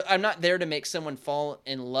I'm not there to make someone fall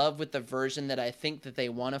in love with the version that I think that they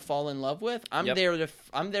want to fall in love with. I'm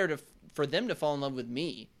there for them to fall in love with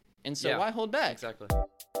me. And so why hold back? Exactly.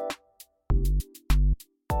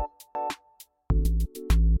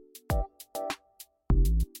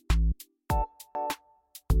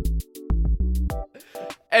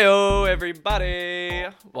 Heyo, everybody!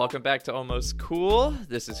 Welcome back to Almost Cool.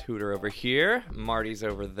 This is Hooter over here. Marty's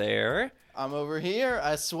over there. I'm over here,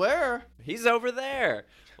 I swear. He's over there.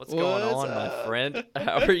 What's going on, my friend?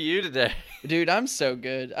 How are you today? Dude, I'm so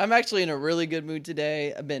good. I'm actually in a really good mood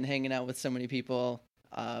today. I've been hanging out with so many people.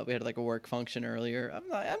 We had like a work function earlier.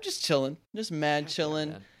 I'm just chilling, just mad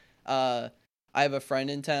chilling. I have a friend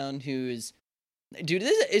in town who's, dude,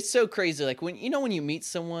 it's so crazy. Like when you meet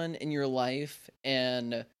someone in your life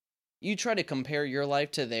and you try to compare your life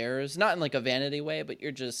to theirs, not in like a vanity way, but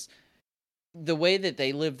you're just, the way that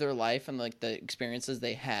they live their life and like the experiences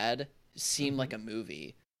they had seem like a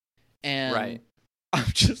movie. And right. I'm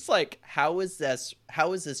just like, how is this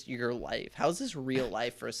your life? How is this real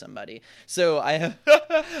life for somebody? So I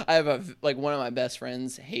have one of my best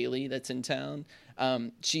friends, Haley, that's in town.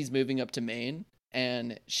 She's moving up to Maine,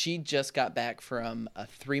 and she just got back from a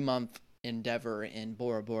 3-month endeavor in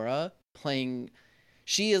Bora Bora playing.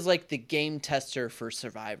 She is like the game tester for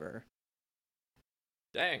Survivor.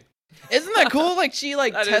 Dang. Isn't that cool? Like she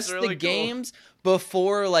tests really the games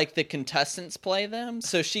before like the contestants play them.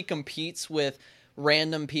 So she competes with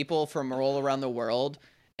random people from all around the world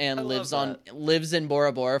and lives in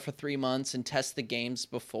Bora Bora for 3 months and tests the games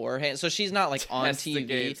beforehand. So she's not like on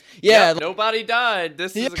TV. Yeah, nobody died.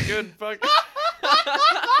 This is a good fucking.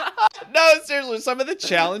 No, seriously, some of the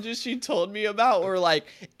challenges she told me about were like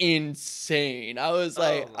insane. I was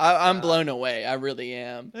like, I'm blown away. I really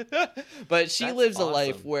am. But she lives a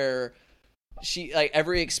life where she, like,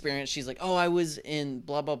 every experience, she's like, oh, I was in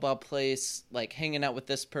blah, blah, blah place, like hanging out with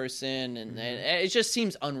this person. And it just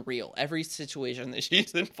seems unreal. Every situation that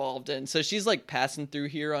she's involved in. So she's like passing through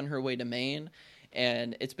here on her way to Maine.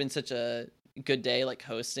 And it's been such a good day, like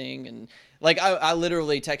hosting. And like, I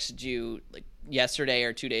literally texted you like yesterday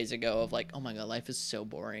or 2 days ago of like, oh my god, life is so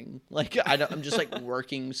boring. Like I'm just like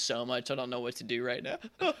working so much, I don't know what to do right now.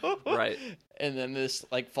 Right. And then this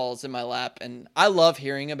like falls in my lap, and I love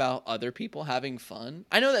hearing about other people having fun.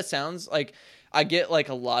 I know that sounds like I get like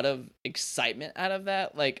a lot of excitement out of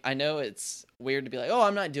that. Like I know it's weird to be like, oh,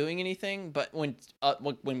 I'm not doing anything, but when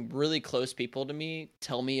really close people to me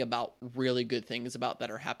tell me about really good things about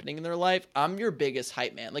that are happening in their life, I'm your biggest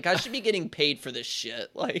hype man. Like I should be getting paid for this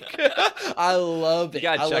shit. Like I love it. You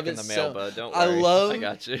gotta check in the mail, bud. Don't worry. I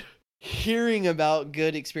got you. Hearing about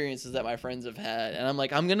good experiences that my friends have had, and I'm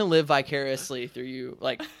like, I'm gonna live vicariously through you,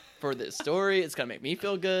 like for this story. It's gonna make me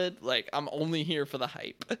feel good. Like I'm only here for the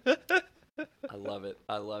hype. I love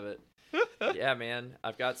it. Yeah, man.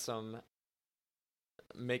 I've got some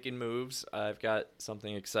making moves. I've got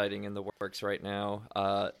something exciting in the works right now.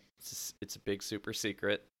 It's a big super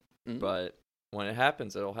secret, but when it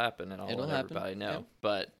happens, it'll happen, and I'll let everybody know. Yeah.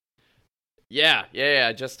 But yeah.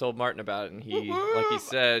 I just told Martin about it, and he, like he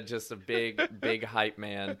said, just a big hype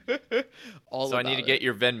man. I need to get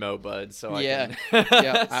your Venmo, bud. So I can,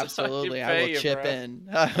 yeah, absolutely. I will chip in.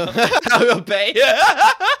 I will pay.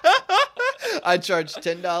 I charge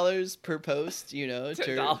 $10 per post,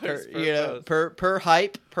 per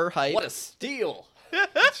hype. What a steal!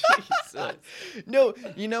 Jesus. No,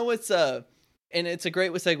 you know what's and it's a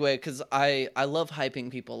great segue because I love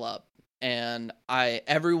hyping people up, and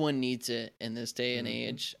everyone needs it in this day and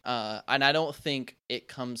age. And I don't think it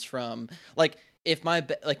comes from like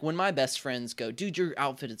when my best friends go, dude, your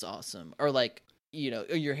outfit is awesome, or like,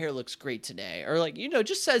 your hair looks great today, or like,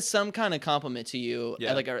 just says some kind of compliment to you,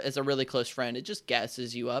 like as a really close friend. It just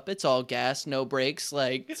gasses you up. It's all gas, no brakes.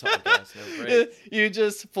 Like it's all gas, no brakes. You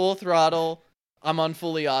just full throttle. I'm on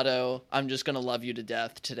fully auto. I'm just gonna love you to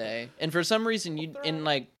death today. And for some reason,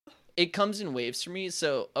 it comes in waves for me.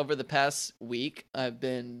 So over the past week,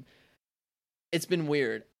 it's been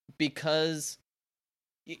weird because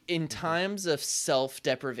in times of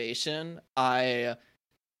self-deprivation, I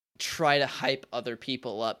try to hype other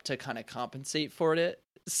people up to kind of compensate for it.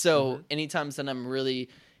 So anytime that I'm really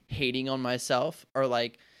hating on myself, or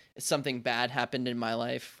like something bad happened in my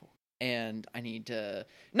life and I need to,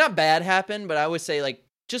 not bad happen, but I would say like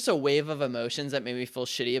just a wave of emotions that made me feel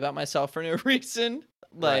shitty about myself for no reason.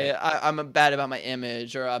 Like I'm bad about my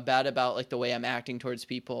image, or I'm bad about like the way I'm acting towards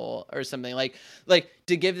people or something. Like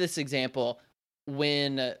to give this example,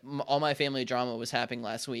 when all my family drama was happening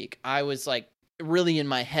last week, I was like really in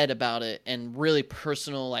my head about it and really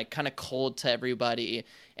personal, like kind of cold to everybody.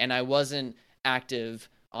 And I wasn't active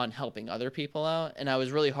on helping other people out, and I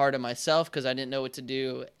was really hard on myself because I didn't know what to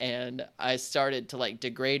do, and I started to like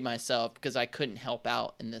degrade myself because I couldn't help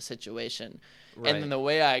out in this situation. Right. And then the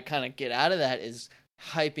way I kind of get out of that is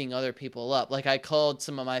hyping other people up. Like I called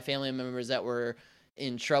some of my family members that were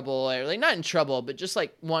in trouble, or like not in trouble, but just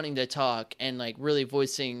like wanting to talk and like really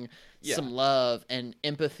voicing some love and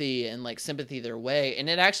empathy and like sympathy their way, and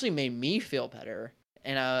it actually made me feel better.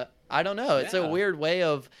 And I don't know, it's a weird way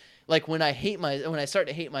of like when I start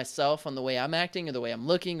to hate myself on the way I'm acting or the way I'm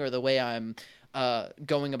looking or the way I'm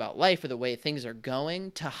going about life or the way things are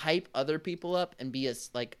going, to hype other people up and be as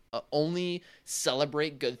like only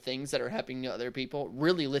celebrate good things that are happening to other people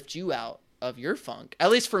really lift you out of your funk, at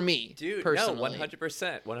least for me, dude. Personally. No,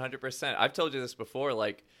 100%. I've told you this before.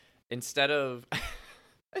 Like, instead of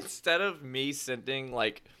me sending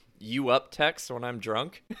like you up texts when I'm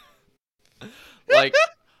drunk, like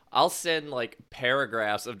I'll send like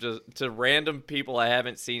paragraphs of just to random people I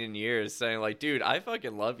haven't seen in years, saying like, dude, I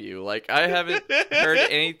fucking love you. Like, I haven't heard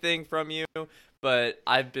anything from you, but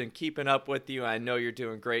I've been keeping up with you. I know you're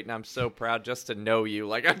doing great, and I'm so proud just to know you.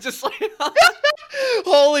 Like, I'm just like,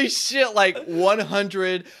 holy shit, like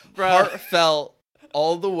 100 heartfelt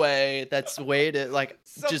all the way. That's the way to like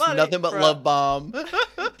just nothing but love bomb.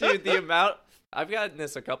 Dude, the amount I've gotten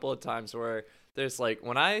this a couple of times where there's like,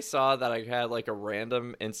 when I saw that I had like a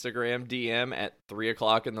random Instagram DM at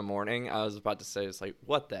 3:00 in the morning, I was about to say, it's like,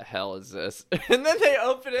 what the hell is this? And then they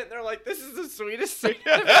open it and they're like, this is the sweetest thing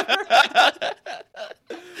I've ever had.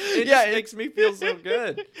 It just makes me feel so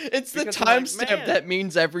good. It's the timestamp that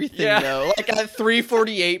means everything, though. Like at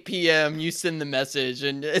 3:48 p.m., you send the message,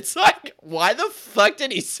 and it's like, why the fuck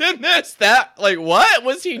did he send this? Like, what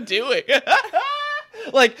was he doing?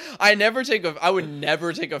 Like, I would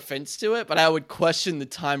never take offense to it, but I would question the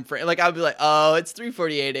time frame. Like, I'd be like, oh, it's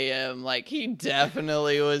 3:48 a.m. Like, he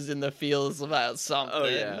definitely was in the feels about something. Oh,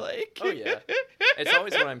 yeah. Like, oh, yeah. It's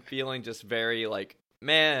always when I'm feeling just very, like,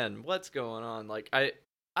 man, what's going on? Like, I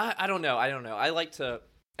don't know. I like to...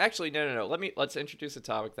 Actually, no. Let's introduce a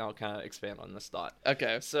topic, then I'll kind of expand on this thought.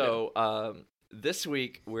 Okay. So, this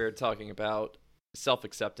week, we're talking about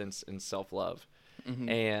self-acceptance and self-love. Mm-hmm.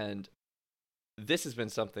 And this has been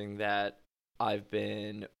something that I've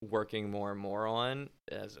been working more and more on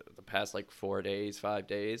as the past like 5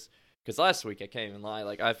 days. Because last week, I can't even lie,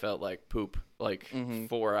 like I felt like poop like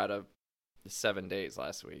 4 out of 7 days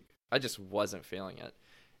last week. I just wasn't feeling it.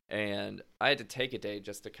 And I had to take a day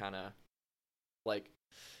just to kind of like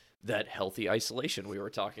that healthy isolation we were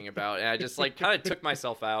talking about. And I just like kind of took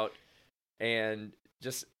myself out and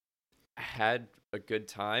just had a good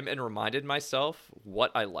time and reminded myself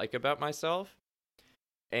what I like about myself.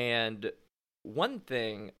 And one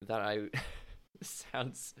thing that this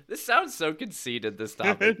sounds so conceited, this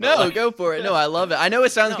topic. No, go for it. No, I love it. I know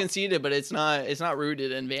it sounds conceited, but it's not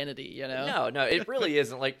rooted in vanity, you know? No, it really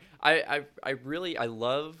isn't. Like I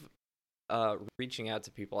love reaching out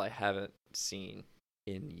to people I haven't seen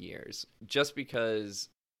in years, just because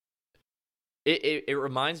it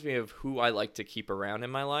reminds me of who I like to keep around in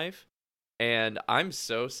my life. And I'm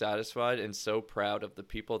so satisfied and so proud of the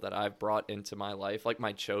people that I've brought into my life, like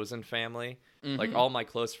my chosen family, like all my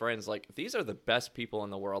close friends. Like, these are the best people in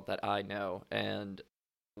the world that I know. And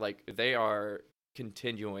like, they are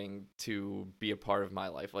continuing to be a part of my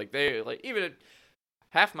life. Like, even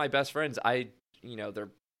half my best friends, I live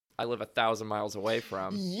 1,000 miles away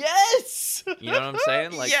from. Yes! You know what I'm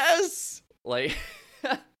saying? Like, yes! Like,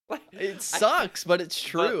 it sucks, but it's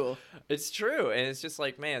true. It's true. And it's just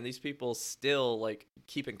like, man, these people still like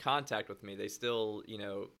keep in contact with me. They still,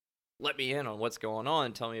 let me in on what's going on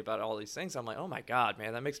and tell me about all these things. I'm like, oh my God,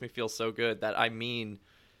 man, that makes me feel so good that I mean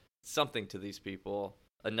something to these people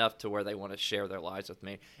enough to where they want to share their lives with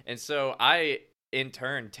me. And so I, in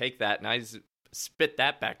turn, take that and I spit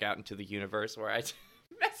that back out into the universe, where I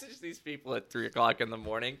message these people at 3:00 in the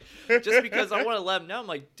morning just because I want to let them know. I'm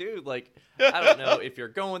like, dude, like, I don't know if you're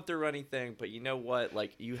going through anything, but you know what?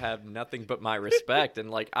 Like, you have nothing but my respect.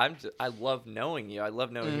 And like, I love knowing you. I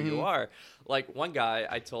love knowing who you are. Like, one guy,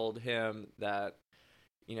 I told him that,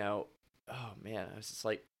 oh man, I was just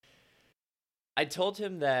like, I told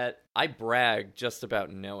him that I brag just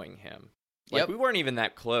about knowing him. Like, we weren't even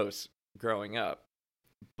that close growing up.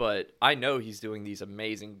 But I know he's doing these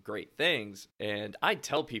amazing, great things, and I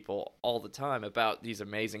tell people all the time about these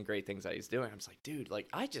amazing, great things that he's doing. I'm just like, dude, like,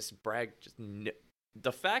 I just brag.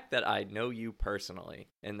 The fact that I know you personally,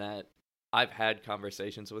 and that I've had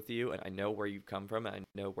conversations with you, and I know where you've come from, and I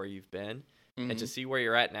know where you've been, and to see where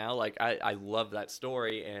you're at now, like, I love that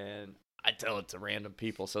story, and I tell it to random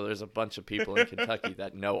people. So there's a bunch of people in Kentucky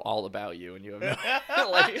that know all about you, and you have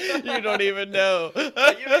no, like, you don't even know. you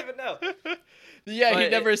don't even know. Yeah, But he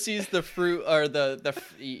never sees the fruit, or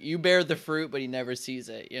you bear the fruit, but he never sees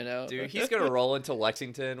it, you know? Dude, he's gonna roll into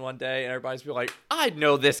Lexington one day, and everybody's be like, I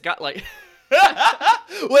know this guy. Like,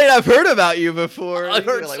 wait, I've heard about you before. I've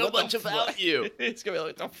heard like, so what the much about fuck? you. It's gonna be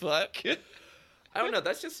like, what the fuck? I don't know.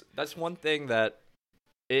 That's one thing that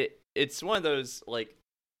it's one of those, like,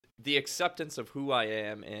 the acceptance of who I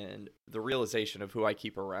am and the realization of who I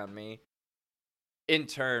keep around me, in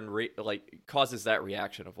turn, like, causes that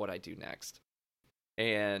reaction of what I do next.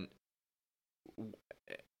 And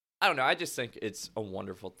I don't know. I just think it's a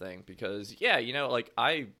wonderful thing because, yeah, you know, like,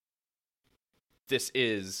 this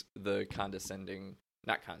is the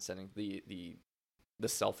not condescending, the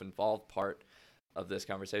self-involved part of this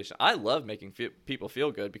conversation. I love making people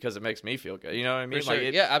feel good because it makes me feel good. You know what I mean? For sure.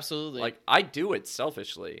 Like, yeah, absolutely. Like, I do it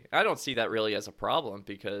selfishly. I don't see that really as a problem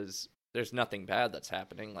because there's nothing bad that's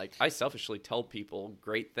happening. Like, I selfishly tell people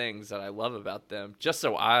great things that I love about them just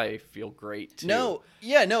so I feel great too. No,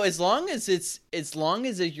 as long as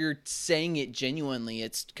you're saying it genuinely,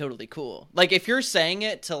 it's totally cool. Like, if you're saying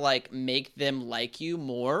it to, like, make them like you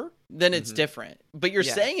more, then it's different. But you're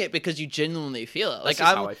saying it because you genuinely feel it. Like,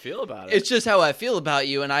 that's how I feel about it. It's just how I feel about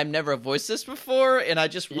you, and I've never voiced this before, and I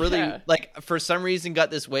just really, like, for some reason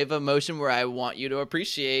got this wave of emotion where I want you to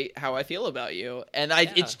appreciate how I feel about you. And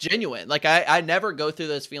it's genuine. Like, I never go through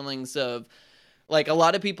those feelings of, like, a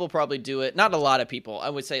lot of people probably do it. Not a lot of people. I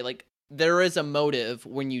would say, like, there is a motive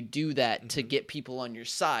when you do that to get people on your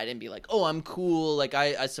side and be like, oh, I'm cool. Like,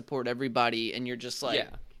 I support everybody. And you're just like,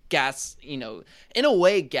 in a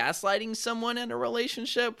way, gaslighting someone in a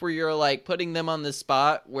relationship where you're, like, putting them on the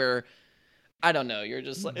spot where, I don't know, you're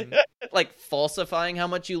just like, like, falsifying how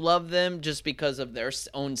much you love them just because of their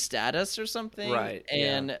own status or something. Right.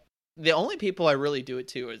 And the only people I really do it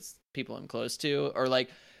to is people I'm close to, or, like,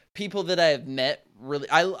 people that I have met really.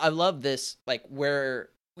 I love this, like, where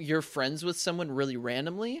you're friends with someone really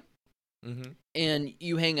randomly and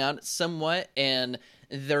you hang out somewhat, and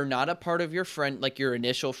they're not a part of your friend, like, your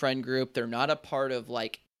initial friend group. They're not a part of,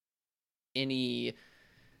 like, any,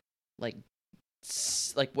 like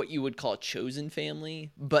what you would call a chosen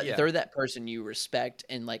family, but they're that person you respect,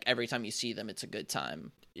 and, like, every time you see them, it's a good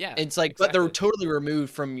time. Yeah, it's like, exactly. But they're totally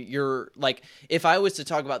removed from your, like, if I was to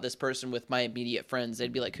talk about this person with my immediate friends,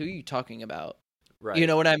 they'd be like, who are you talking about? Right. You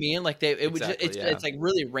know what I mean? Like, it's like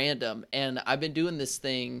really random. And I've been doing this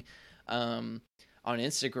thing on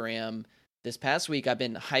Instagram. This past week, I've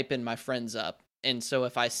been hyping my friends up. And so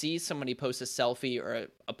if I see somebody post a selfie or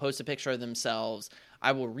post a picture of themselves,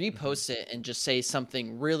 I will repost it and just say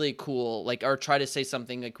something really cool, like, or try to say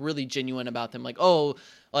something, like, really genuine about them. Like, oh,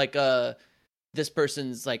 like, this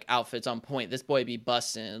person's, like, outfit's on point. This boy be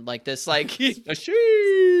busting. Like, this, like,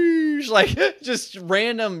 sheesh, like, just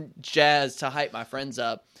random jazz to hype my friends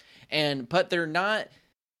up. But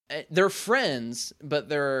they're friends, but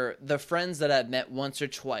they're the friends that I've met once or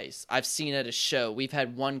twice. I've seen at a show. We've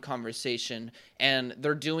had one conversation, and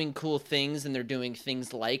they're doing cool things, and they're doing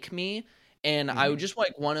things like me. And I would just,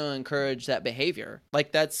 like, want to encourage that behavior.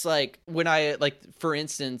 Like, that's, like, when I, like, for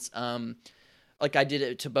instance, like, I did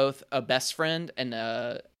it to both a best friend and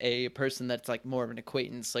a person that's, like, more of an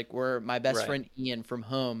acquaintance. Like, where my best friend Ian from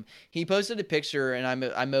home, he posted a picture, and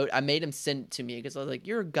I made him send it to me because I was like,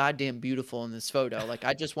 you're goddamn beautiful in this photo. Like,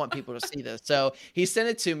 I just want people to see this. So he sent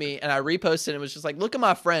it to me, and I reposted it. And it was just like, look at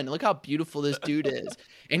my friend. Look how beautiful this dude is.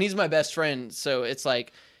 And he's my best friend. So it's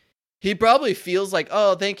like, he probably feels like,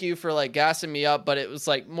 oh, thank you for, like, gassing me up. But it was,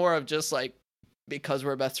 like, more of just, like, because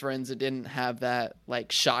we're best friends, it didn't have that,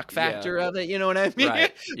 like, shock factor of it. You know what I mean?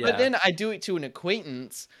 Right. Yeah. But then I do it to an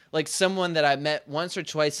acquaintance, like someone that I met once or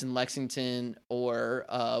twice in Lexington, or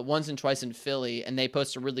once and twice in Philly, and they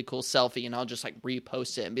post a really cool selfie, and I'll just, like,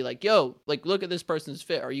 repost it and be like, yo, like, look at this person's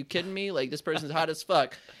fit. Are you kidding me? Like, this person's hot as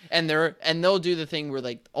fuck. And they'll do the thing where,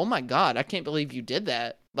 like, oh my God, I can't believe you did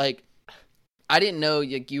that. Like, I didn't know,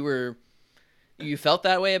 like, you felt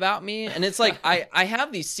that way about me. And it's like, I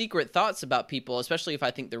have these secret thoughts about people, especially if I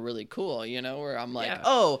think they're really cool, you know, where I'm like,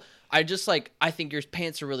 oh, I just, like, I think your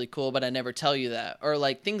pants are really cool, but I never tell you that, or,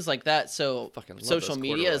 like, things like that. So social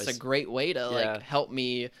media is a great way to like help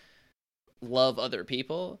me love other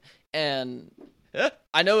people. And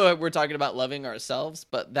I know we're talking about loving ourselves,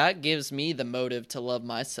 but that gives me the motive to love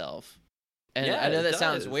myself. And I know that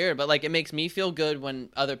sounds weird, but, like, it makes me feel good when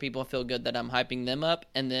other people feel good that I'm hyping them up.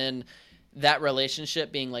 And then that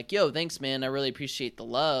relationship being like, yo, thanks, man, I really appreciate the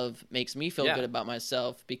love, makes me feel good about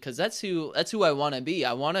myself, because that's who I want to be.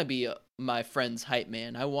 I want to be my friend's hype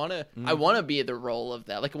man. I want to be the role of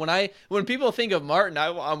that. Like when people think of Martin,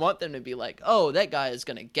 I want them to be like, oh, that guy is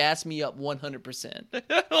gonna gas me up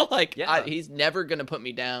 100%. Like he's never gonna put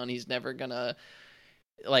me down. He's never gonna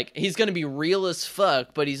he's gonna be real as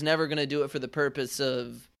fuck, but he's never gonna do it for the purpose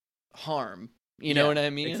of harm. You know what I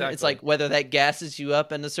mean? Exactly. It's like whether that gasses you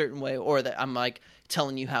up in a certain way or that I'm like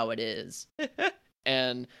telling you how it is.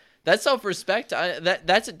 And that self-respect,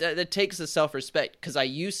 that takes a self-respect, because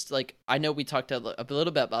I know we talked a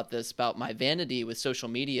little bit about this, about my vanity with social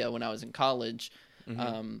media when I was in college.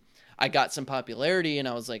 Mm-hmm. I got some popularity and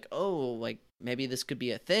I was like, oh, like maybe this could be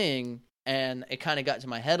a thing. And it kind of got to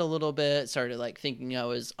my head a little bit, started like thinking I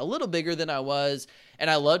was a little bigger than I was. And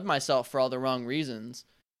I loved myself for all the wrong reasons.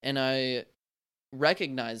 And I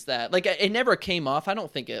recognize that, like, it never came off. I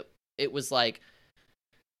don't think it was like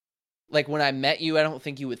when I met you, I don't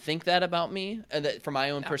think you would think that about me, that from my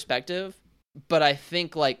own perspective. But I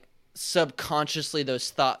think like subconsciously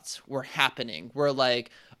those thoughts were happening. We're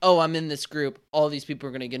like, oh, I'm in this group, all these people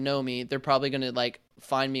are gonna get to know me, they're probably gonna like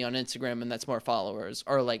find me on Instagram and that's more followers,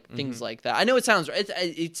 or like things like that. I know it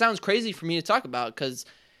sounds crazy for me to talk about, because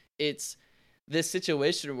it's this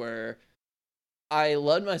situation where I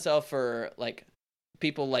love myself for like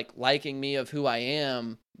people like liking me of who I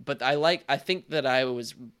am, but I think that I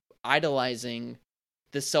was idolizing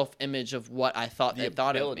the self-image of what I thought they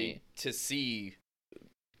thought of me. To see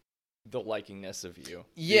the likingness of you.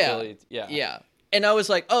 Yeah. And I was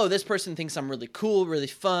like, oh, this person thinks I'm really cool, really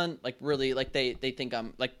fun, like really like they think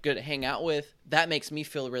I'm like good to hang out with. That makes me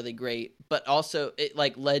feel really great. But also it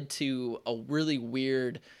like led to a really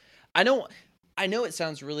weird, I know it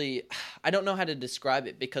sounds really, I don't know how to describe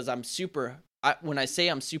it, because when I say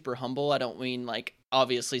I'm super humble, I don't mean like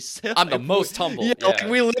obviously I'm the most humble. Yeah. Like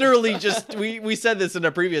we literally just we said this in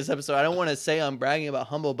a previous episode. I don't want to say I'm bragging about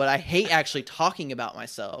humble, but I hate actually talking about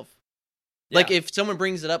myself. Yeah. Like if someone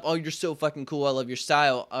brings it up, oh, you're so fucking cool, I love your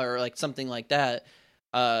style, or like something like that,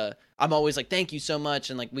 I'm always like, thank you so much,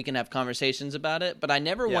 and like we can have conversations about it. But I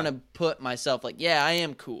never want to put myself like, yeah, I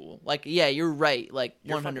am cool. Like, yeah, you're right. Like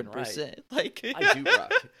 100%. Like I do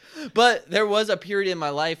rock. But there was a period in my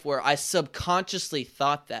life where I subconsciously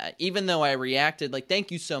thought that, even though I reacted like,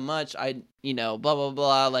 thank you so much, I blah blah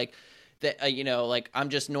blah, like that, like I'm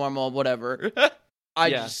just normal, whatever. I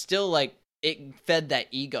just still like it fed that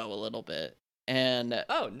ego a little bit. And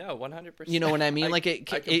oh no, 100%. You know what I mean? Like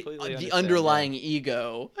the underlying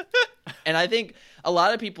ego. And I think a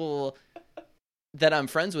lot of people that I'm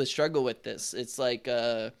friends with struggle with this. It's like,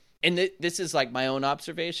 and this is like my own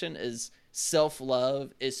observation, is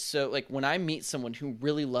self-love is so, like when I meet someone who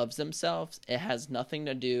really loves themselves, it has nothing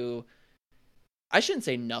to do, I shouldn't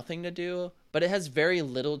say nothing to do, but it has very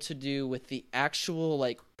little to do with the actual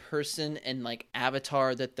like person and like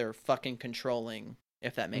avatar that they're fucking controlling,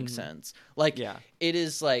 if that makes sense. Like, it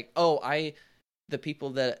is like, the people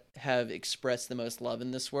that have expressed the most love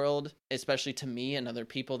in this world, especially to me and other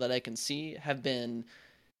people that I can see, have been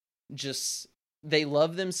just, they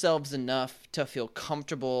love themselves enough to feel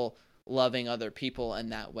comfortable loving other people in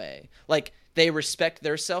that way. Like, they respect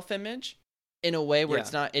their self-image in a way where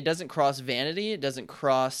it doesn't cross vanity, it doesn't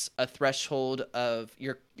cross a threshold of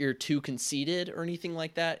you're too conceited or anything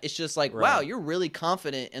like that. It's just like, wow, you're really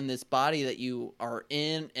confident in this body that you are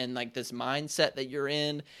in, and like this mindset that you're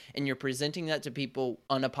in, and you're presenting that to people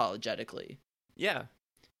unapologetically. Yeah.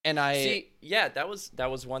 And that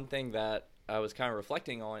was one thing that I was kind of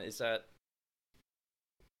reflecting on, is that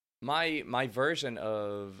my version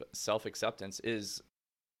of self-acceptance is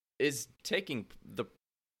taking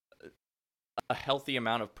a healthy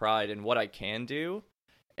amount of pride in what I can do,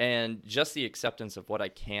 and just the acceptance of what I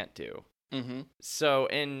can't do. Mm-hmm. So,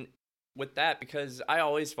 and with that, because I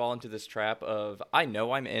always fall into this trap of, I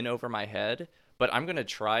know I'm in over my head, but I'm going to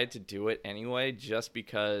try to do it anyway, just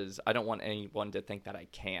because I don't want anyone to think that I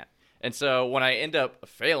can't. And so when I end up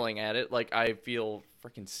failing at it, like, I feel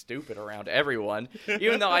freaking stupid around everyone,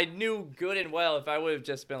 even though I knew good and well, if I would have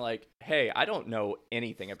just been like, hey, I don't know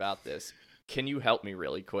anything about this, can you help me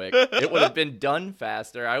really quick? It would have been done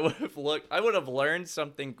faster. I would have learned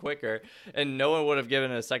something quicker, and no one would have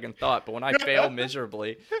given it a second thought. But when I fail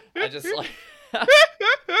miserably, I just like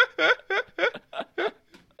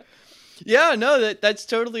Yeah, no, that's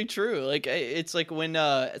totally true. Like, it's like when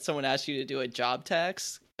someone asks you to do a job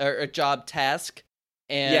task or a job task,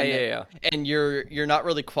 and and you're not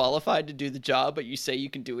really qualified to do the job, but you say you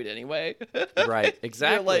can do it anyway. Right,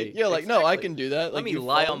 exactly. You're like, no, I can do that. Let me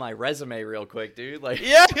lie on my resume real quick, dude. Like,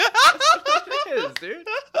 yeah, that's what it is, dude.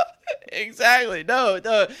 Exactly. No,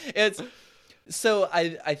 So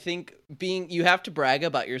I think you have to brag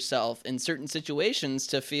about yourself in certain situations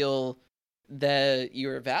to feel that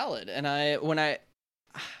you're valid. And I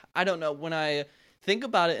don't know, when I think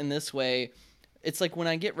about it in this way, it's like when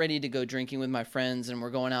I get ready to go drinking with my friends and we're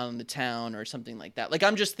going out in the town or something like that. Like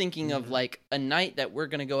I'm just thinking of like a night that we're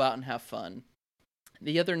going to go out and have fun.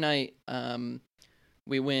 The other night,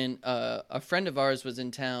 we went, a friend of ours was in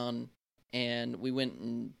town and we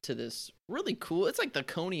went to this really cool, it's like the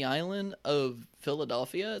Coney Island of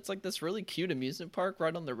Philadelphia. It's like this really cute amusement park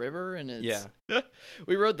right on the river. And it's,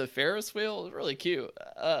 we rode the Ferris wheel. It was really cute.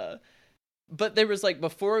 But there was like,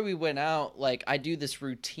 before we went out, like I do this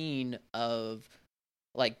routine of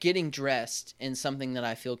like getting dressed in something that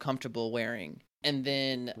I feel comfortable wearing. And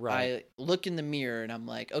then I look in the mirror and I'm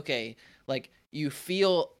like, okay, like you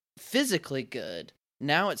feel physically good.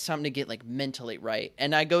 Now it's time to get like mentally right.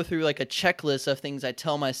 And I go through like a checklist of things I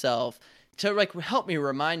tell myself to like help me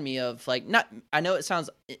remind me of like, not, I know it sounds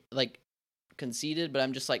like conceited, but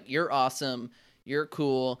I'm just like, you're awesome. You're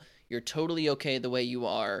cool. You're totally okay the way you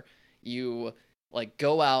are. You like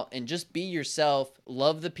go out and just be yourself.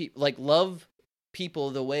 Love the people, like love people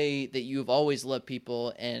the way that you've always loved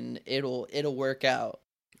people, and it'll work out.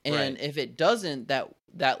 And if it doesn't,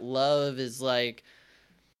 that love is like,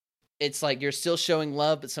 it's like you're still showing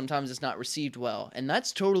love, but sometimes it's not received well. And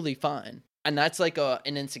that's totally fine. And that's like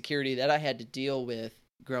an insecurity that I had to deal with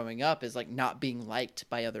growing up, is like not being liked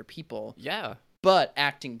by other people. Yeah. But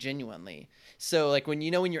acting genuinely. So like when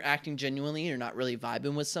you're acting genuinely, you're not really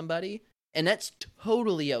vibing with somebody. And that's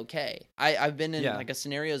totally okay. I've been in like a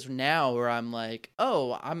scenarios now where I'm like,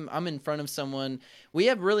 oh, I'm in front of someone. We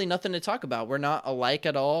have really nothing to talk about. We're not alike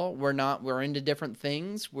at all. We're into different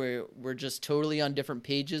things. We're just totally on different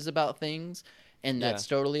pages about things. And that's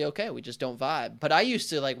totally okay. We just don't vibe. But I used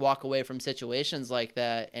to like walk away from situations like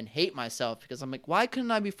that and hate myself because I'm like, why couldn't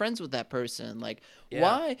I be friends with that person? Like,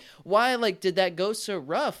 why like did that go so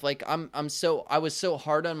rough? Like I was so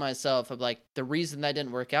hard on myself of like the reason that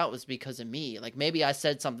didn't work out was because of me. Like maybe I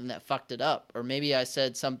said something that fucked it up, or maybe I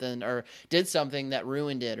said something or did something that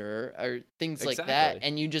ruined it, or things like that.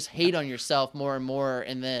 And you just hate on yourself more and more,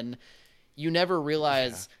 and then you never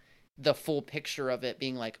realize the full picture of it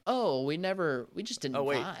being like, oh, we just didn't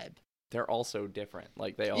vibe. They're also different.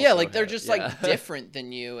 Like they also like they're just like different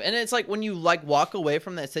than you. And it's like when you like walk away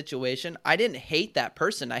from that situation, I didn't hate that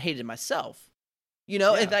person. I hated myself. You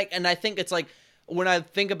know, and I think it's like when I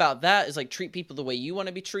think about that, is like treat people the way you want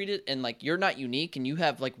to be treated, and like you're not unique and you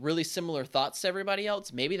have like really similar thoughts to everybody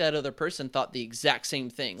else. Maybe that other person thought the exact same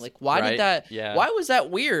thing. Like why did that why was that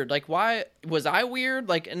weird? Like why was I weird?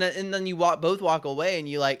 Like and then you both walk away and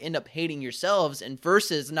you like end up hating yourselves, and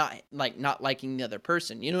versus not liking the other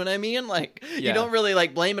person. You know what I mean? Like you don't really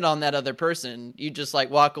like blame it on that other person. You just like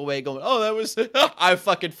walk away going, "Oh, that was I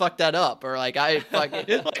fucking fucked that up," or like I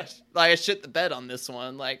fucking like I shit the bed on this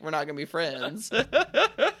one. Like we're not going to be friends.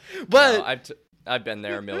 But no, I've been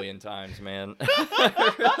there a million times, man.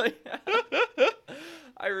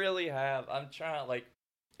 I really have. I'm trying to, like,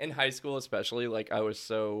 in high school especially, like I was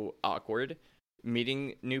so awkward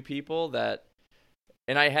meeting new people that,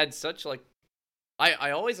 and I had such like, I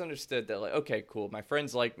always understood that like, okay, cool, my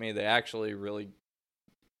friends like me, they actually really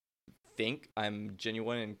think I'm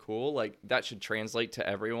genuine and cool, like that should translate to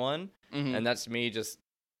everyone. And that's me just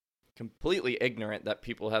completely ignorant that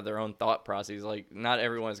people have their own thought processes. Like not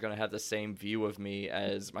everyone is going to have the same view of me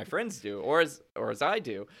as my friends do, or as I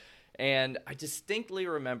do. And I distinctly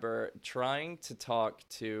remember trying to talk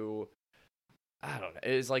to, I don't know,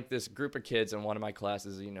 it was like this group of kids in one of my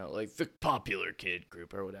classes, you know, like the popular kid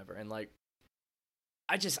group or whatever. And like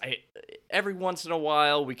I every once in a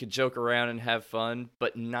while we could joke around and have fun,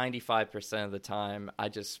 but 95% of the time I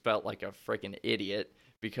just felt like a freaking idiot.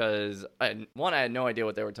 Because, one, I had no idea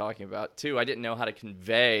what they were talking about. Two, I didn't know how to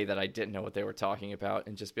convey that I didn't know what they were talking about,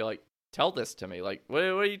 and just be like, tell this to me. Like, what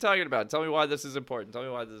are you talking about? Tell me why this is important. Tell me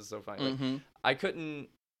why this is so funny. Like, I couldn't...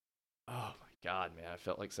 Oh, my God, man. I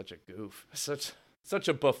felt like such a goof. Such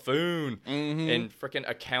a buffoon. In freaking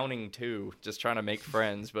accounting, too. Just trying to make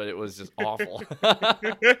friends, but it was just awful.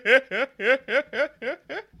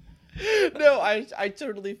 No, I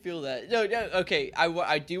totally feel that. No, okay.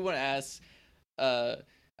 I do want to ask...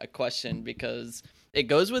 a question, because it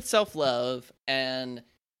goes with self-love, and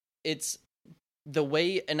it's the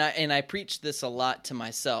way, and I preach this a lot to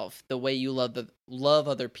myself, the way you love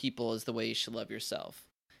other people is the way you should love yourself.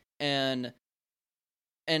 And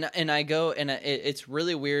I go, and it's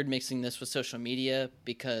really weird mixing this with social media,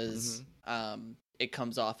 because it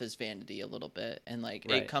comes off as vanity a little bit, and like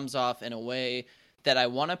it comes off in a way that I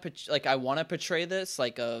want to portray this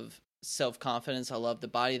like of self-confidence. I love the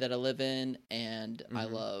body that I live in, and I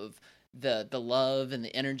love the love and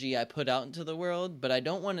the energy I put out into the world, but I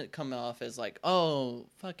don't want it to come off as like, oh,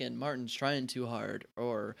 fucking Martin's trying too hard,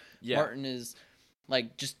 or Martin is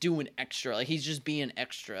like just doing extra, like he's just being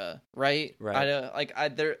extra, right?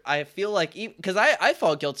 I feel like, because I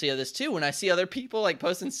fall guilty of this too when I see other people like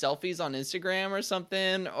posting selfies on Instagram or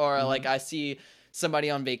something, or like I see somebody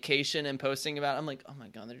on vacation and posting about it, I'm like, oh my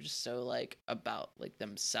god, they're just so like about like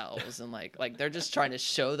themselves and like they're just trying to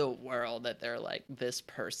show the world that they're like this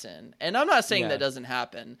person. And I'm not saying that doesn't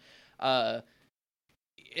happen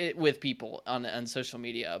with people on social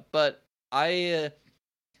media, but I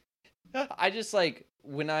just like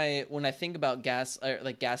when I think about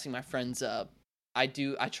gassing my friends up, I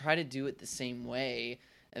try to do it the same way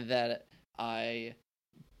that I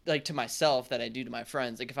like to myself that I do to my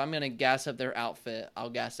friends. Like if I'm gonna gas up their outfit, I'll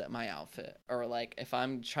gas up my outfit. Or like if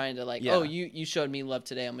I'm trying to like, oh, you showed me love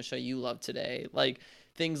today, I'm gonna show you love today. Like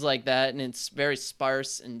things like that. And it's very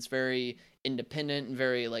sparse and it's very independent and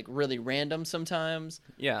very like really random sometimes.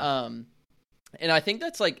 And I think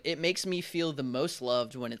that's like, it makes me feel the most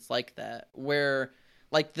loved when it's like that, where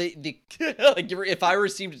like the like if I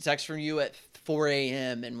received a text from you at 4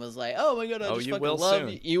 a.m. and was like, oh my god, I just fucking love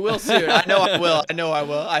you. You will soon. I know I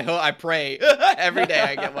will. I pray every day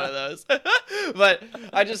I get one of those. But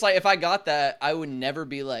I just like, if I got that, I would never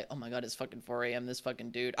be like, oh my god, it's fucking 4 a.m. this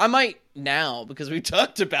fucking dude. I might now because we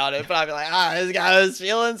talked about it, but I'd be like, this guy was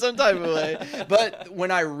feeling some type of way. But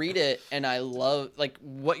when I read it and I love like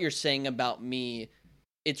what you're saying about me,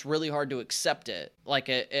 it's really hard to accept it. Like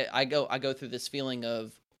I go through this feeling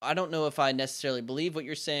of, I don't know if I necessarily believe what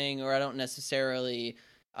you're saying, or I don't necessarily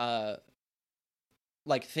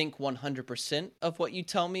like think 100% of what you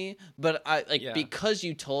tell me, but I like because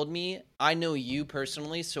you told me, I know you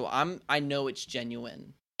personally, so I know it's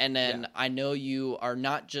genuine. And then I know you are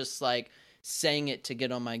not just like saying it to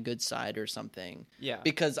get on my good side or something. Yeah.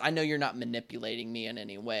 Because I know you're not manipulating me in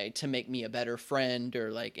any way to make me a better friend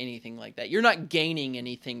or like anything like that. You're not gaining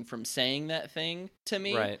anything from saying that thing to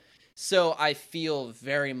me. Right. So I feel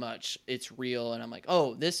very much it's real, and I'm like,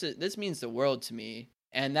 oh, this means the world to me.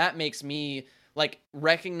 And that makes me like,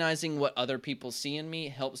 recognizing what other people see in me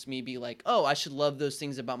helps me be like, oh, I should love those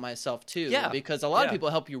things about myself too. Yeah. Because a lot of people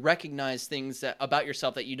help you recognize things about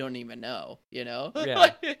yourself that you don't even know, you know?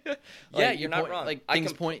 Yeah. Like, you're not wrong. Like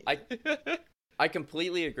things I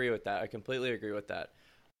completely agree with that.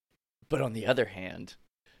 But on the other hand,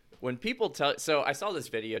 when people so I saw this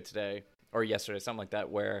video today or yesterday, something like that,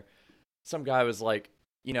 where some guy was like,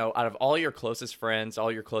 you know, out of all your closest friends, all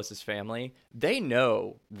your closest family, they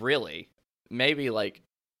know really maybe like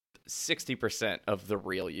 60% of the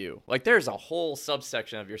real you. Like there's a whole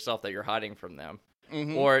subsection of yourself that you're hiding from them.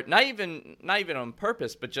 Mm-hmm. Or not even on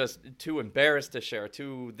purpose, but just too embarrassed to share,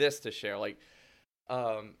 too this to share. Like,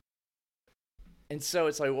 and so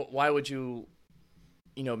it's like, why would you,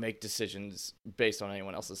 you know, make decisions based on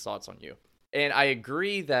anyone else's thoughts on you? And I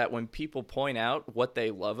agree that when people point out what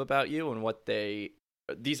they love about you and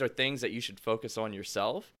these are things that you should focus on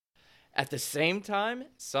yourself. At the same time,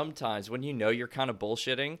 sometimes when you know you're kind of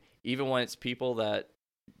bullshitting, even when it's people that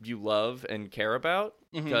you love and care about,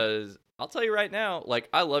 because I'll tell you right now, like,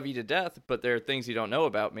 I love you to death, but there are things you don't know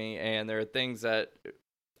about me, and there are things that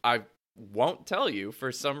I won't tell you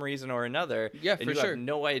for some reason or another, and you have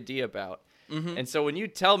no idea about. Mm-hmm. And so when you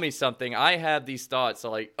tell me something, I have these thoughts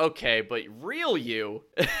of like, okay, but real you...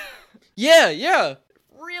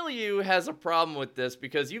 real you has a problem with this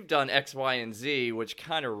because you've done X, Y, and Z, which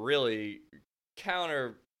kind of really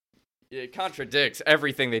contradicts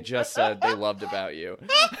everything they just said they loved about you.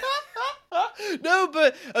 No,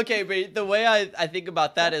 but okay, but the way I think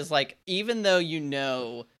about that is like, even though you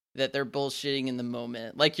know that they're bullshitting in the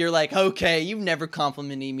moment, like you're like, okay, you've never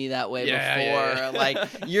complimented me that way before. Yeah. Like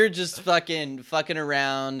you're just fucking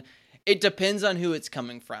around. It depends on who it's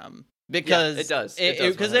coming from. Because it does.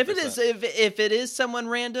 Because if it is someone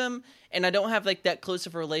random and I don't have like that close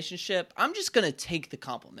of a relationship, I'm just gonna take the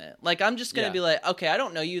compliment. Like I'm just gonna be like, okay, I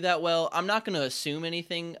don't know you that well. I'm not gonna assume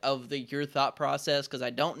anything of your thought process because I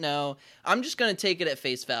don't know. I'm just gonna take it at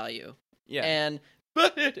face value. Yeah. And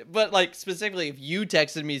but like specifically, if you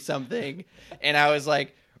texted me something and I was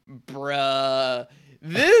like, bruh,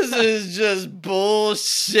 this is just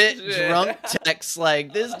bullshit drunk text.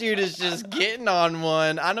 Like, this dude is just getting on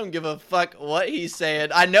one. I don't give a fuck what he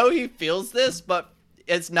said. I know he feels this, but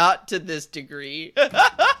it's not to this degree.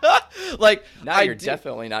 Like, now you're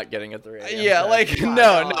definitely not getting a 3 a.m. Yeah, like,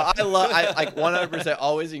 no. I like 100%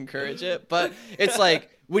 always encourage it. But it's like,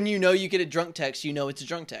 when you know you get a drunk text, you know it's a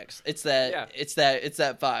drunk text. It's that Yeah. it's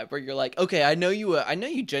that vibe where you're like, okay, I know you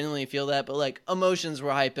genuinely feel that, but like emotions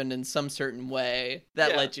were heightened in some certain way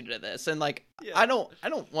that Yeah. led you to this. And like Yeah. I don't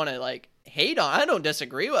want to like hate on. I don't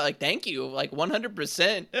disagree with like thank you like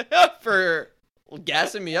 100% for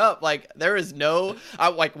gassing me up. Like there is no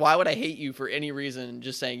like why would I hate you for any reason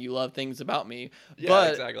just saying you love things about me? Yeah,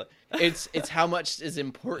 but exactly. it's how much is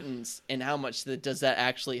importance and how much does that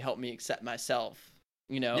actually help me accept myself.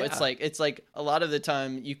 You know, Yeah. it's like a lot of the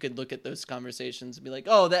time you could look at those conversations and be like,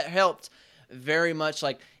 oh, that helped very much.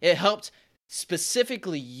 Like it helped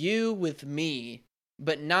specifically you with me,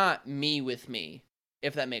 but not me with me,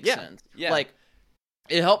 if that makes sense. Yeah. Like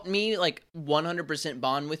it helped me like 100%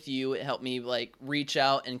 bond with you. It helped me like reach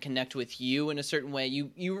out and connect with you in a certain way.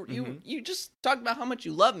 You just talked about how much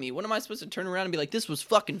you love me. What am I supposed to turn around and be like, this was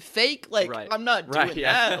fucking fake? Like Right. I'm not Right, doing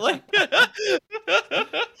yeah. that. Like,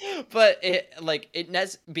 but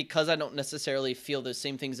because I don't necessarily feel the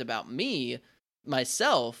same things about me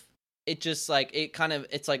myself. It just like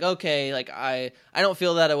it's like okay, like I don't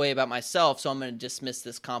feel that way about myself, so I'm gonna dismiss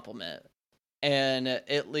this compliment, and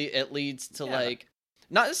it leads to Yeah. like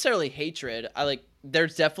not necessarily hatred.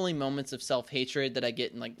 There's definitely moments of self-hatred that I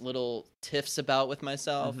get in like little tiffs about with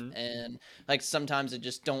myself, Mhm. and like sometimes I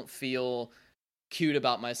just don't feel cute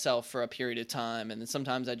about myself for a period of time, and then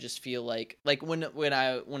sometimes I just feel like when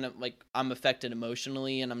I'm affected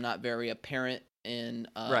emotionally and I'm not very apparent in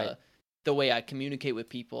Right. the way I communicate with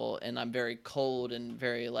people, and I'm very cold and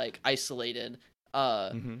very like isolated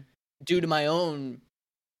Mhm. due to my own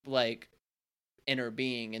like inner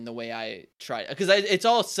being and the way I try, because it's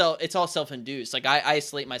all self-induced. Like I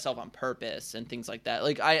isolate myself on purpose and things like that.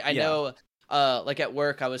 Like I Yeah. know like at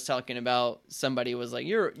work I was talking about somebody was like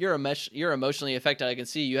you're emotionally affected. I can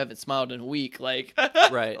see you haven't smiled in a week. Like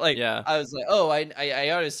Right. like Yeah. I was like, oh, I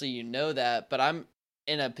honestly that, but I'm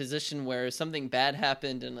in a position where something bad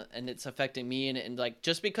happened and it's affecting me, and like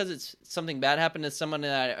just because it's something bad happened to someone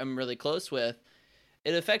that I'm really close with,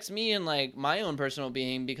 it affects me in like my own personal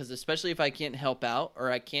being, because especially if I can't help out or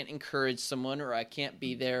I can't encourage someone or I can't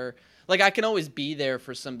be there, like I can always be there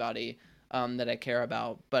for somebody that I care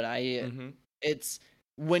about, but Mhm. it's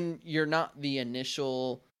when you're not the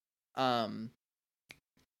initial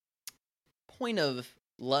point of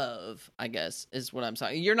love, I guess is what I'm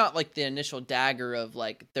saying. You're not like the initial dagger of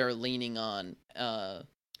like they're leaning on.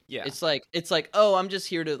 Yeah. It's like, oh, I'm just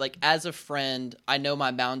here to like as a friend, I know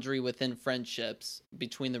my boundary within friendships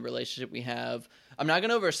between the relationship we have. I'm not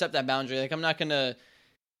gonna overstep that boundary. Like I'm not gonna,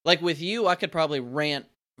 like with you, I could probably rant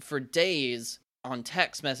for days on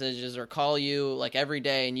text messages or call you like every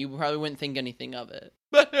day, and you probably wouldn't think anything of it.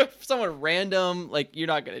 But if someone random, like you're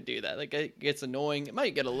not gonna do that. Like it gets annoying. It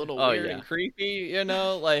might get a little Oh, weird yeah. and creepy, you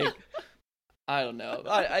know. Like I don't know.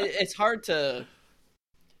 It's hard to.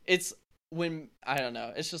 It's when I don't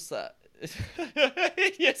know. It's just that.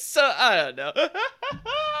 Yes, so I don't know.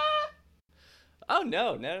 Oh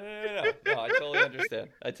no. No, I totally understand.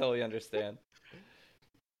 I totally understand.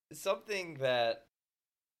 Something that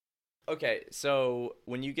Okay, so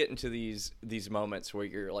when you get into these moments where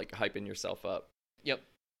you're like hyping yourself up, Yep.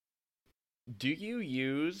 do you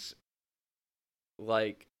use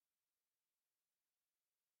like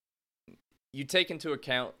you take into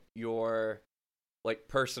account your like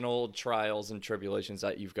personal trials and tribulations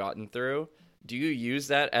that you've gotten through? Do you use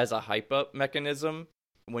that as a hype up mechanism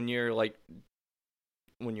when you're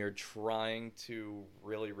trying to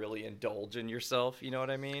really indulge in yourself, you know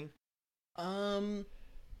what I mean?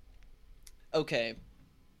 Okay.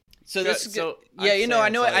 So Good, this is so good. Yeah, I'm you know, I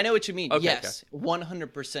saying know, it's I like- know what you mean. Okay, Yes,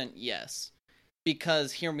 100% yes.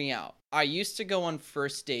 Because hear me out. I used to go on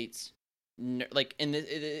first dates, like, and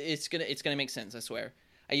it's gonna make sense. I swear.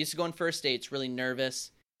 I used to go on first dates really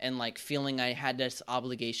nervous and like feeling I had this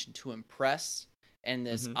obligation to impress and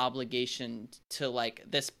this Mhm. obligation to like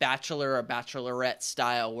this bachelor or bachelorette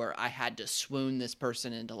style where I had to swoon this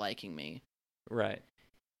person into liking me. Right.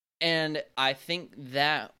 And I think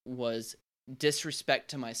that was disrespect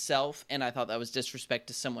to myself, and I thought that was disrespect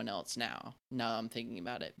to someone else now I'm thinking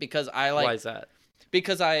about it, because Why is that?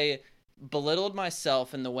 because I belittled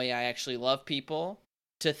myself in the way I actually love people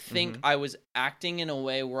to think I was acting in a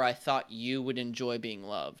way where I thought you would enjoy being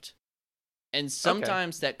loved. And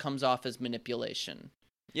sometimes that comes off as manipulation.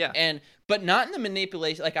 Yeah. But not in the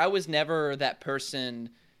manipulation, like I was never that person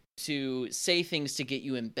to say things to get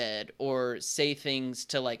you in bed or say things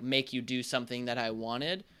to like make you do something that I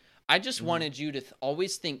wanted. I just wanted you to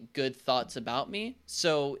always think good thoughts about me.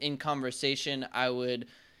 So in conversation, I would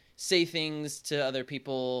say things to other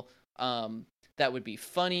people that that would be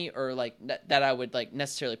funny or like that I would like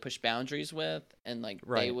necessarily push boundaries with, and like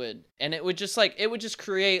they Right. would, and it would just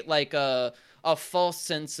create like a false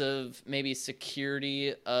sense of maybe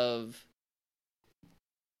security of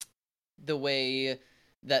the way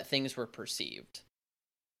that things were perceived.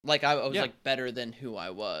 Like I was Yeah. like better than who I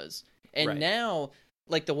was. And Right. now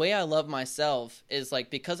like the way I love myself is like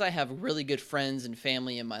because I have really good friends and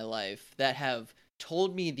family in my life that have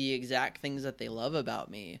told me the exact things that they love about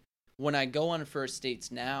me. When I go on first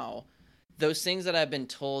dates now, those things that I've been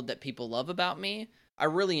told that people love about me, I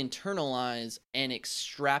really internalize and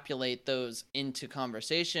extrapolate those into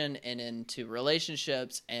conversation and into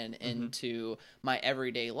relationships and Mm-hmm. into my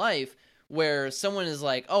everyday life, where someone is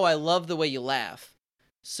like, "Oh, I love the way you laugh."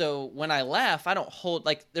 So when I laugh, I don't hold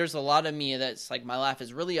like there's a lot of me that's like my laugh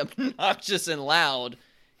is really obnoxious and loud,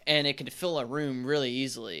 and it can fill a room really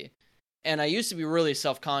easily. And I used to be really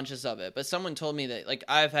self-conscious of it, but someone told me that like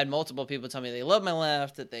I've had multiple people tell me they love my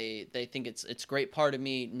laugh, that they think it's a great part of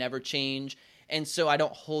me, never change. And so I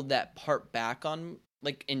don't hold that part back on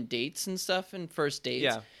like in dates and stuff and first dates.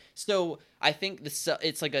 Yeah. So I think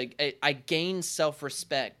it's like I gain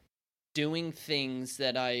self-respect doing things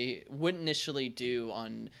that I wouldn't initially do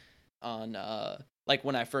on like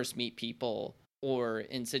when I first meet people or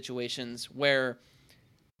in situations where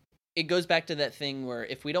it goes back to that thing where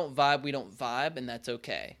if we don't vibe, we don't vibe, and that's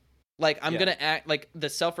okay. Like I'm Yeah. gonna act like the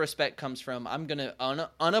self-respect comes from I'm gonna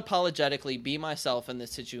unapologetically be myself in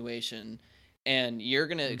this situation, and you're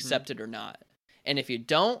gonna Mm-hmm. accept it or not. And if you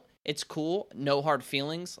don't, it's cool, no hard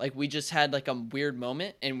feelings. Like we just had like a weird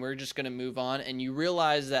moment, and we're just gonna move on. And you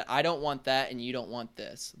realize that I don't want that, and you don't want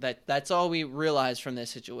this. That's all we realize from this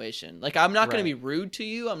situation. Like I'm not gonna Right. be rude to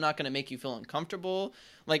you. I'm not gonna make you feel uncomfortable.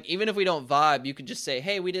 Like even if we don't vibe, you could just say,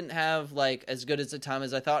 "Hey, we didn't have like as good as a time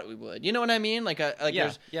as I thought we would." You know what I mean? Like Yeah.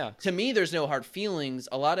 there's Yeah. to me, there's no hard feelings.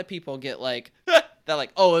 A lot of people get like they're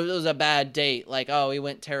like, "Oh, it was a bad date." Like, "Oh, it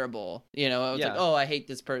went terrible." You know, it was like, Yeah. "Oh, I hate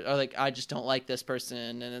this person," or like, "I just don't like this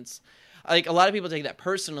person," and it's like a lot of people take that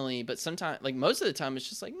personally, but sometimes, like most of the time, it's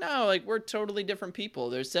just like, no, like we're totally different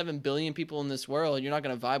people. There's 7 billion people in this world. You're not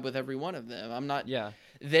gonna vibe with every one of them. I'm not Yeah.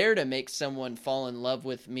 there to make someone fall in love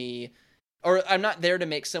with me, or I'm not there to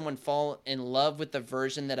make someone fall in love with the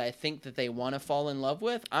version that I think that they want to fall in love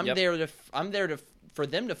with. Yep. I'm there to for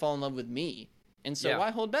them to fall in love with me. And so Yeah.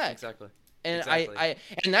 why hold back? Exactly. And Exactly. I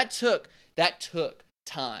and that took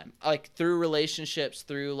time. Like through relationships,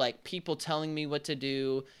 through like people telling me what to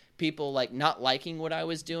do, people like not liking what I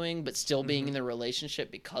was doing but still being Mhm. in the relationship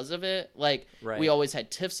because of it. Like Right. we always had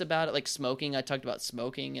tiffs about it, like smoking. I talked about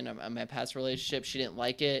smoking in my past relationship. She didn't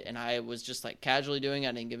like it, and I was just like casually doing it.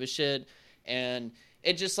 I didn't give a shit, and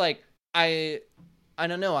it just like I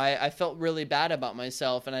don't know. I felt really bad about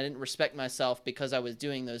myself, and I didn't respect myself because I was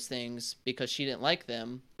doing those things because she didn't like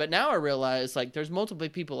them. But now I realize like there's multiple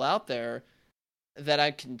people out there that I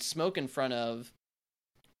can smoke in front of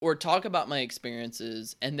or talk about my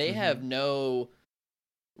experiences, and they have no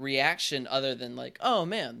reaction other than like, "Oh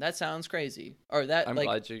man, that sounds crazy," or that I'm like,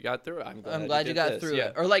 glad you got through it. I'm "I'm glad you did got this. through Yeah.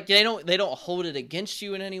 it," or like they don't hold it against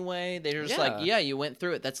you in any way. They're just like, Yeah. "Yeah, you went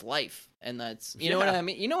through it. That's life," and that's you know what Yeah. I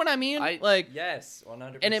mean. You know what I mean? I like, yes,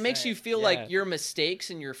 100%. and it makes you feel Yeah. like your mistakes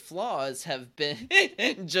and your flaws have been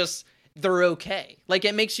just they're okay. Like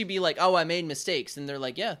it makes you be like, "Oh, I made mistakes," and they're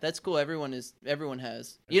like, "Yeah, that's cool. Everyone has. You know what I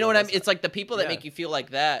Everyone mean? does It's like the people that Yeah. make you feel like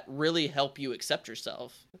that really help you accept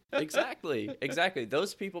yourself." Exactly.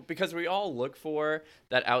 Those people, because we all look for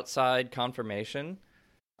that outside confirmation.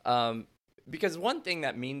 Because one thing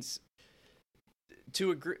that means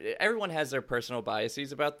to agree, everyone has their personal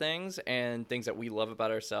biases about things and things that we love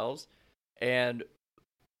about ourselves, and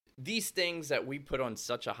these things that we put on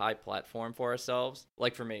such a high platform for ourselves.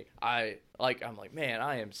 Like for me, I'm like, man,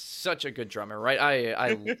 I am such a good drummer, right? I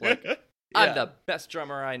like, I'm Yeah. the best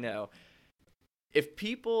drummer I know. If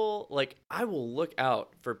people like, I will look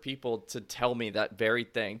out for people to tell me that very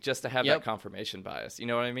thing just to have Yep. that confirmation bias. You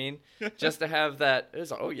know what I mean? Just to have that.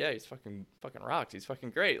 It's like, oh yeah, he's fucking rocks. He's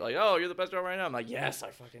fucking great. Like, oh, you're the best drummer right now. I'm like, yes,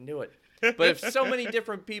 I fucking knew it. But if so many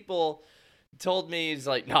different people told me, he's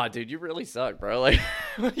like, nah, dude, you really suck, bro. Like,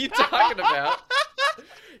 what are you talking about?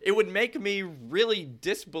 It would make me really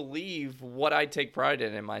disbelieve what I take pride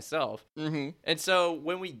in myself. Mm-hmm. And so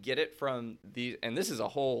when we get it from these, and this is a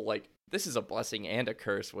whole, like, this is a blessing and a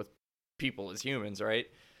curse with people as humans, right?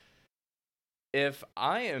 If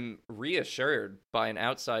I am reassured by an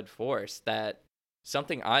outside force that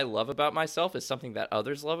something I love about myself is something that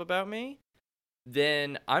others love about me,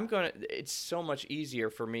 then it's so much easier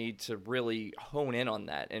for me to really hone in on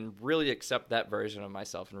that and really accept that version of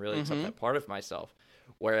myself and really accept Mhm. that part of myself.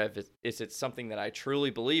 Where if it's something that I truly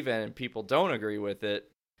believe in and people don't agree with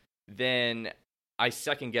it, then I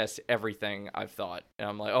second guess everything I've thought, and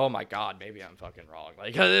I'm like, oh my god, maybe I'm fucking wrong.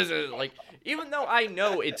 Like, this is like, even though I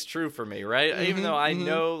know it's true for me, right? Even though I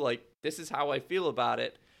know like this is how I feel about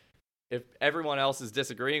it, if everyone else is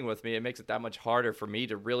disagreeing with me, it makes it that much harder for me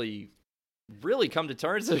to really come to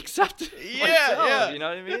terms and accept it. Yeah. You know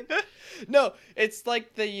what I mean? No, it's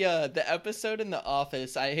like the episode in The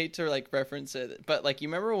Office. I hate to like reference it, but like you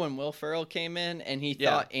remember when Will Ferrell came in and he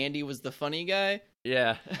thought Andy was the funny guy?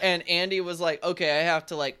 Yeah. And Andy was like, okay, I have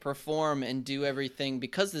to like perform and do everything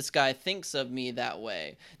because this guy thinks of me that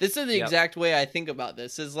way. This is the exact way I think about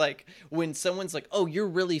this, is like when someone's like, oh, you're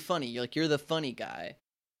really funny. You're the funny guy.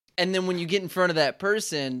 And then when you get in front of that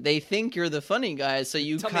person, they think you're the funny guy, so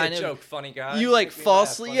you kind of joke, funny guy. You like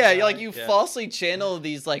falsely, you falsely channel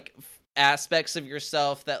these like aspects of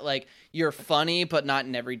yourself that like you're funny, but not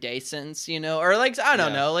in everyday sense, you know, or like I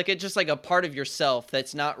don't know, like it's just like a part of yourself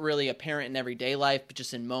that's not really apparent in everyday life, but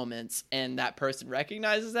just in moments, and that person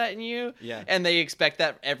recognizes that in you, and they expect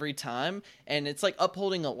that every time, and it's like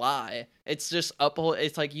upholding a lie. It's just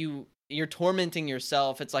It's like you're tormenting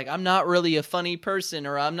yourself. It's like, I'm not really a funny person,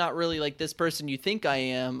 or I'm not really like this person you think I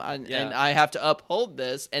am, and I have to uphold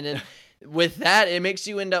this. And then with that, it makes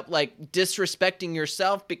you end up like disrespecting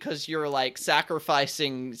yourself because you're like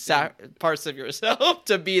sacrificing parts of yourself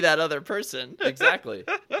to be that other person. Exactly.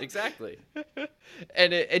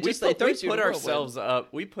 And it just throws you put ourselves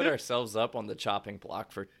up. We put ourselves up on the chopping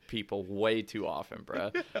block for people way too often,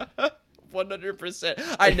 bro.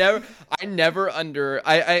 100%.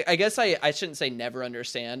 I guess I shouldn't say never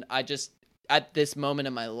understand. I just, at this moment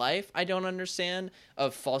in my life, I don't understand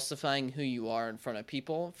of falsifying who you are in front of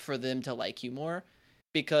people for them to like you more,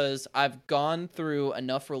 because I've gone through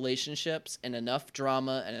enough relationships and enough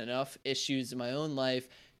drama and enough issues in my own life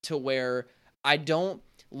to where I don't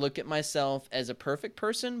look at myself as a perfect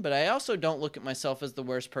person, but I also don't look at myself as the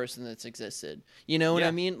worst person that's existed. You know what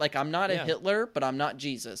I mean? Like, I'm not a Hitler, but I'm not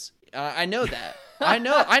Jesus. I know that. I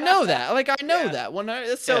know that. Like, I know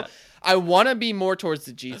that. I want to be more towards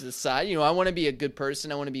the Jesus side. You know, I want to be a good person.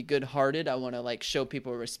 I want to be good-hearted. I want to like show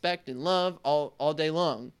people respect and love all day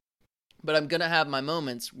long. But I'm going to have my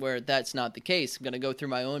moments where that's not the case. I'm going to go through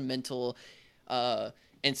my own mental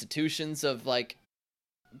institutions of like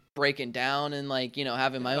breaking down and like, you know,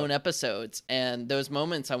 having my own episodes. And those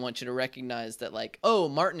moments, I want you to recognize that like, oh,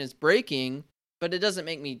 Martin is breaking, but it doesn't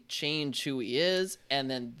make me change who he is. And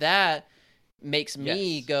then that makes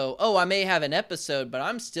me go, oh, I may have an episode, but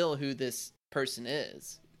I'm still who this person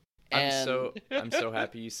is. And I'm so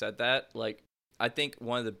happy you said that. Like, I think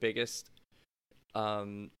one of the biggest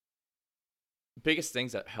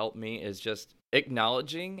things that helped me is just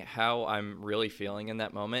acknowledging how I'm really feeling in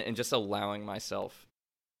that moment and just allowing myself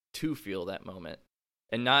to feel that moment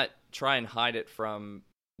and not try and hide it from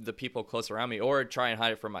the people close around me or try and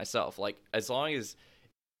hide it from myself. Like, as long as,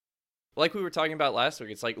 like we were talking about last week,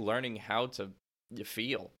 it's like learning how to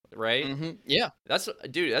feel, right? Mm-hmm. Yeah. That's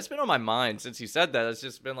been on my mind since you said that. It's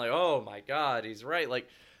just been like, oh my God, he's right. Like,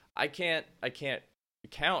 I can't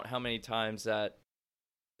count how many times that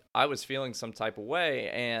I was feeling some type of way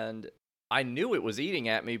and I knew it was eating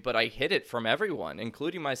at me, but I hid it from everyone,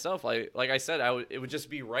 including myself. Like I said, it would just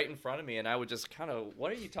be right in front of me, and I would just kind of,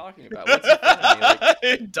 what are you talking about? What's in front of me?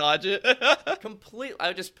 Like, dodge it. Completely. I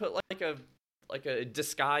would just put like a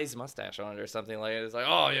disguised mustache on it or something. Like, it's like,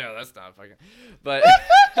 oh yeah, that's not fucking. But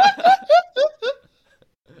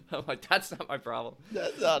I'm like, that's not my problem.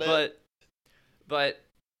 That's not it. But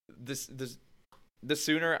the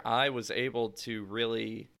sooner I was able to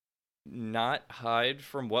really not hide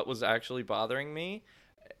from what was actually bothering me,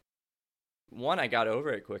 one, I got over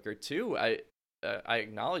it quicker. Two, I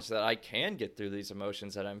acknowledge that I can get through these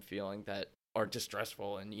emotions that I'm feeling that are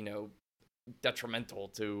distressful and, you know, detrimental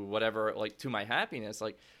to whatever, like, to my happiness.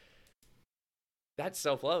 Like, that's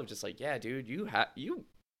self-love. Just like, yeah, dude, you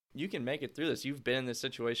can make it through this. You've been in this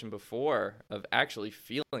situation before of actually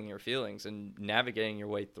feeling your feelings and navigating your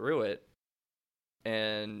way through it.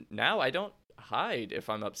 And now I don't hide if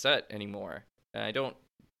I'm upset anymore. And I don't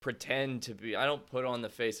pretend to be, I don't put on the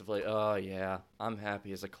face of like, oh yeah, I'm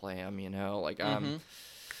happy as a clam, you know, like I'm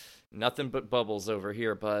nothing but bubbles over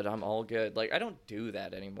here, but I'm all good. Like, I don't do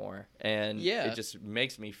that anymore. And it just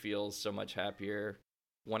makes me feel so much happier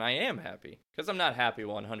when I am happy. Because I'm not happy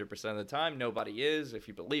 100% of the time. Nobody is. If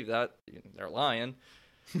you believe that, they're lying.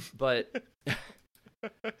 But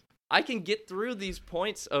I can get through these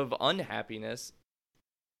points of unhappiness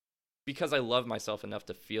because I love myself enough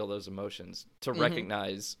to feel those emotions, to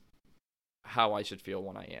recognize how I should feel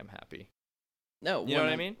when I am happy. No, you know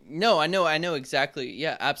what I mean? No, I know exactly.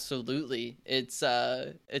 Yeah, absolutely.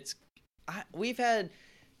 We've had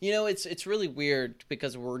You know, it's really weird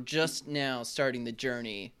because we're just now starting the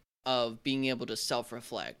journey of being able to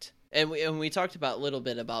self-reflect. And we talked about a little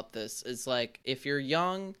bit about this. It's like if you're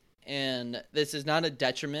young, and this is not a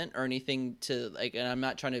detriment or anything to like, and I'm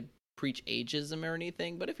not trying to preach ageism or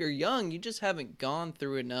anything, but if you're young, you just haven't gone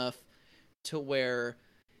through enough to where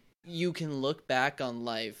you can look back on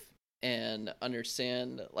life and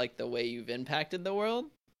understand like the way you've impacted the world.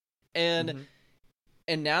 And Mhm.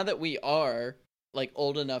 and now that we are like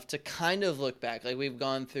old enough to kind of look back, like we've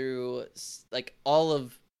gone through like all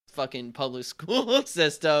of fucking public school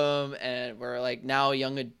system, and we're like now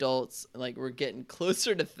young adults, like we're getting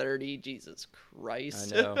closer to 30. Jesus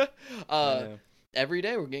Christ. I know. I know. Every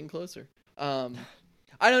day we're getting closer. I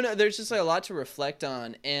don't know, there's just like a lot to reflect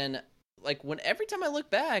on, and like when every time I look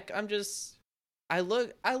back, I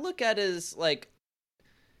look at it as like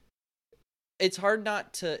it's hard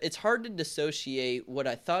to dissociate what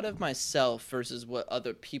I thought of myself versus what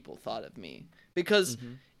other people thought of me. Because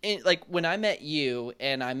Mhm. like when I met you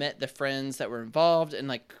and I met the friends that were involved, and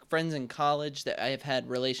like friends in college that I have had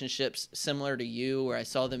relationships similar to you where I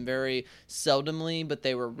saw them very seldomly, but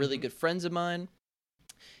they were really Mhm. good friends of mine.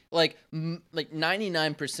 Like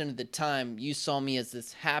 99% of the time you saw me as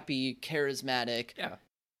this happy, charismatic, Yeah.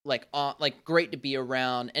 like great to be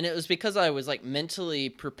around, and it was because I was like mentally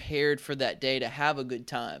prepared for that day to have a good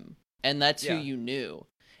time, and that's who Yeah. you knew.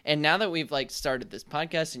 And now that we've like started this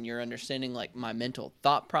podcast and you're understanding like my mental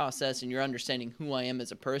thought process and you're understanding who I am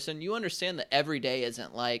as a person, you understand that every day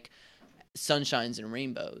isn't like sunshines and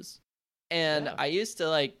rainbows. And Yeah. I used to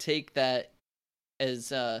like take that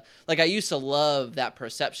as like I used to love that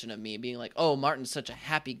perception of me being like, oh, Martin's such a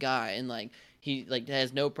happy guy, and like he like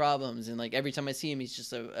has no problems, and like every time I see him he's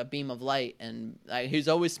just a beam of light, and he's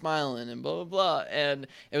always smiling and blah blah blah. And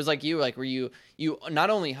it was like you, like where you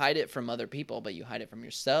not only hide it from other people, but you hide it from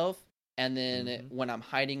yourself. And then Mhm. when I'm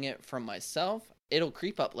hiding it from myself, it'll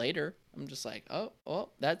creep up later. I'm just like, oh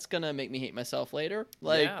well, that's gonna make me hate myself later,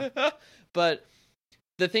 like. Yeah. But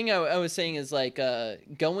the thing I was saying is like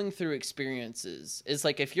going through experiences is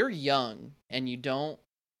like if you're young and you don't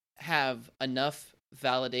have enough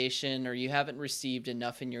validation, or you haven't received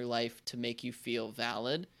enough in your life to make you feel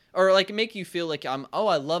valid, or like make you feel like I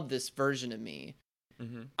love this version of me.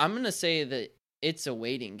 Mhm. I'm going to say that it's a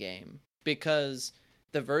waiting game, because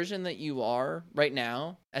the version that you are right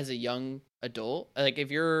now as a young adult, like if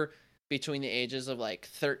you're between the ages of like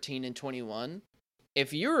 13 and 21,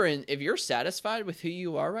 if you're satisfied with who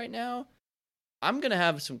you are right now, I'm going to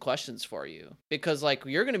have some questions for you, because like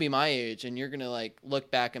you're going to be my age and you're going to like look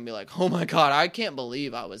back and be like, "Oh my god, I can't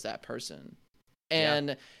believe I was that person." Yeah.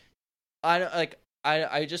 And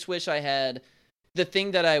I just wish I had the thing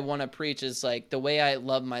that I want to preach is like the way I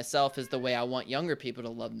love myself is the way I want younger people to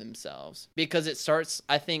love themselves, because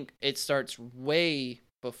I think it starts way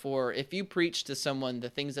before. If you preach to someone the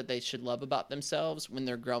things that they should love about themselves when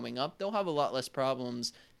they're growing up, they'll have a lot less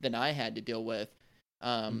problems than I had to deal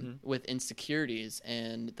Mhm. with insecurities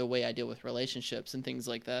and the way I deal with relationships and things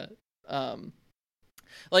like that.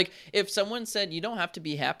 Like if someone said you don't have to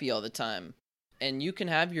be happy all the time, and you can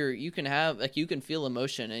feel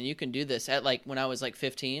emotion and you can do this at like when I was like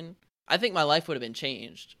 15, I think my life would have been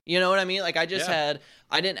changed. You know what I mean? Like Yeah.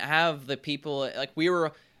 I didn't have the people, like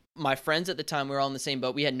my friends at the time, we were all in the same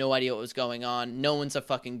boat. We had no idea what was going on. No one's a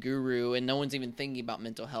fucking guru, and no one's even thinking about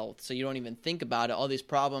mental health. So you don't even think about it. All these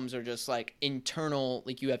problems are just like internal,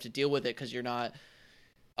 like you have to deal with it because you're not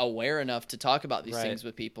aware enough to talk about these Right. things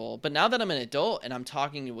with people. But now that I'm an adult and I'm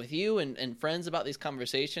talking with you and friends about these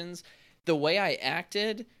conversations, the way I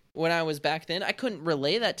acted when I was back then, I couldn't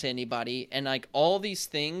relay that to anybody. And like all these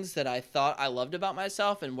things that I thought I loved about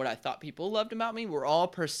myself and what I thought people loved about me were all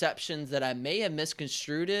perceptions that I may have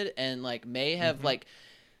misconstrued it, and like may have Mhm.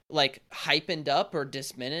 like hypened up or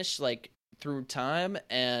diminished like through time.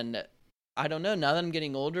 And I don't know, now that I'm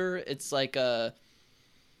getting older, it's like the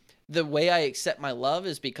way I accept my love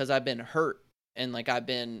is because I've been hurt, and like I've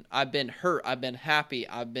been hurt, I've been happy,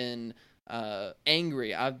 I've been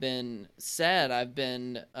angry, I've been sad, I've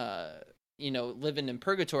been living in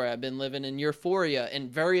purgatory, I've been living in euphoria in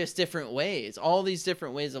various different ways, all these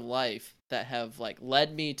different ways of life that have like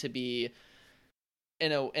led me to be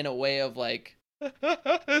in a way of like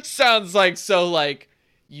it sounds like so like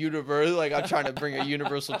universal, like I'm trying to bring a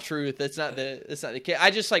universal truth. It's not the case. I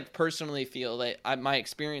just like personally feel that my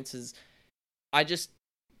experiences, I just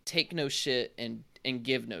take no shit and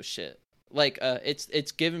give no shit. Like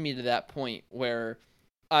it's given me to that point where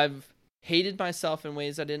I've hated myself in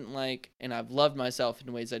ways I didn't like, and I've loved myself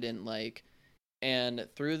in ways I didn't like. And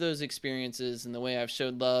through those experiences and the way I've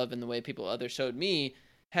showed love and the way others showed me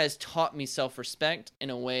has taught me self-respect in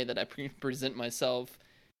a way that I present myself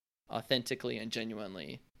authentically and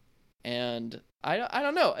genuinely. And I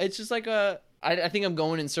don't know. It's just like I think I'm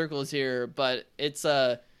going in circles here, but it's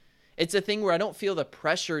a thing where I don't feel the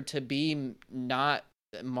pressure to be not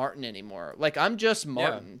Martin anymore. Like, I'm just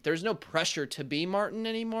Martin. Yeah. There's no pressure to be Martin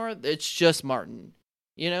anymore. It's just Martin.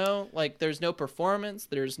 You know, like, there's no performance.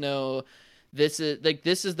 There's no, this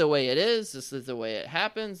is the way it is. This is the way it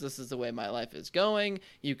happens. This is the way my life is going.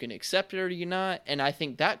 You can accept it or you not. And I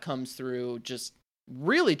think that comes through just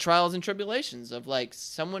really trials and tribulations of like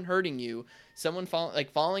someone hurting you, someone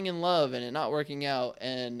falling in love and it not working out,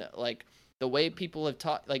 and like the way people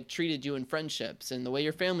have treated you in friendships and the way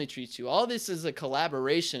your family treats you. All this is a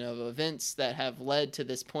collaboration of events that have led to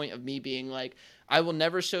this point of me being like, I will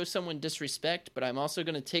never show someone disrespect, but I'm also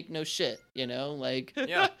going to take no shit, you know, like,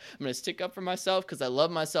 yeah. I'm going to stick up for myself because I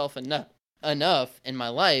love myself enough in my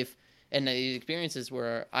life and the experiences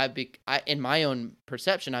where in my own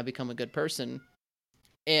perception, I become a good person.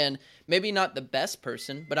 And maybe not the best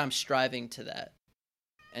person, but I'm striving to that.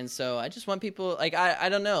 And so I just want people, like, I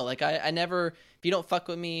don't know, like, I never, if you don't fuck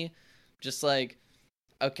with me, just like,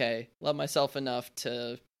 okay, love myself enough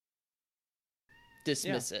to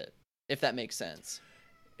dismiss it, if that makes sense.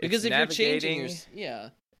 Because if you're changing,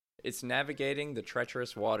 it's navigating the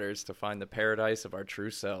treacherous waters to find the paradise of our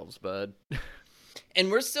true selves, bud.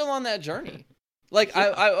 And we're still on that journey. Like,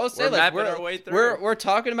 I'll say, like, we're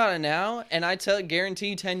talking about it now, and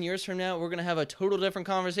guarantee 10 years from now, we're going to have a total different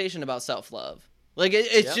conversation about self-love. Like,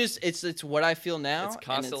 it's just, it's what I feel now. It's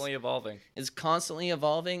constantly evolving. It's constantly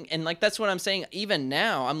evolving. And, like, that's what I'm saying. Even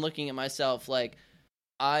now, I'm looking at myself like,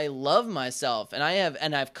 I love myself, and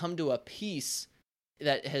I've come to a peace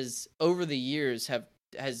that has, over the years,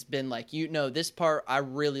 has been like, you know, this part I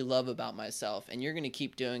really love about myself, and you're going to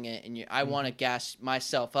keep doing it, and I want to gas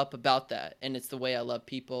myself up about that. And it's the way I love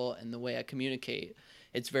people and the way I communicate.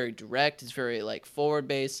 It's very direct. It's very, like,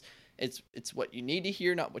 forward-based. It's what you need to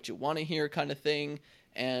hear, not what you want to hear, kind of thing.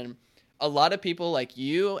 And a lot of people like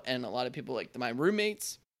you and a lot of people like my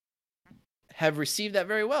roommates have received that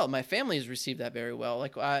very well. My family has received that very well.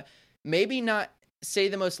 Like, I maybe not say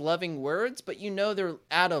the most loving words, but you know they're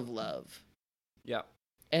out of love. Yeah.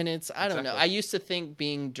 And it's, I don't know. I used to think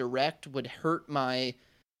being direct would hurt my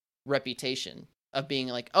reputation of being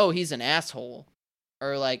like, oh, he's an asshole.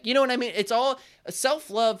 Or like, you know what I mean? It's all,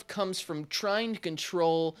 self-love comes from trying to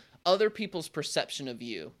control other people's perception of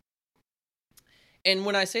you. And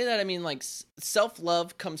when I say that, I mean, like,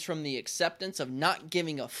 self-love comes from the acceptance of not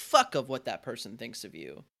giving a fuck of what that person thinks of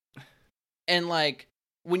you. And, like,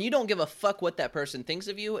 when you don't give a fuck what that person thinks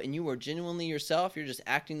of you and you are genuinely yourself, you're just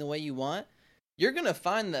acting the way you want, you're going to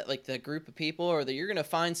find that, like, the group of people, or that you're going to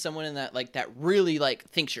find someone in that, like, that really, like,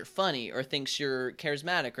 thinks you're funny or thinks you're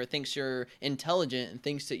charismatic or thinks you're intelligent and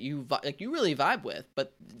thinks that you really vibe with.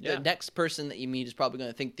 But the next person that you meet is probably going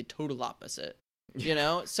to think the total opposite, you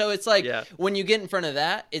know? So it's like, when you get in front of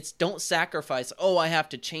that, it's don't sacrifice, oh, I have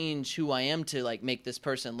to change who I am to, like, make this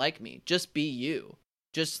person like me. Just be you.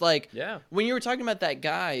 Just like, when you were talking about that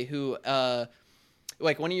guy who,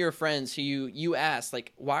 like, one of your friends who you asked,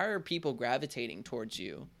 like, why are people gravitating towards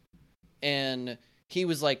you? And he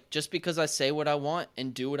was like, just because I say what I want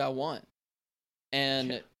and do what I want.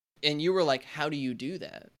 And you were like, how do you do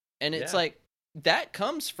that? And it's like, that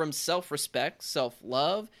comes from self-respect,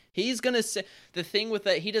 self-love. He's going to say, the thing with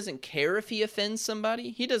that, he doesn't care if he offends somebody.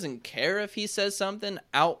 He doesn't care if he says something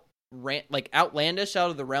outlandish out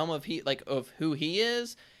of the realm of who he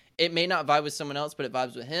is. It may not vibe with someone else, but it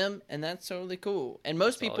vibes with him, and that's totally cool. And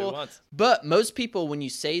most people, when you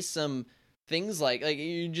say some things like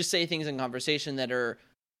you just say things in conversation that are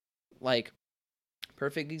like,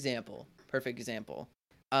 perfect example.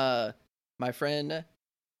 My friend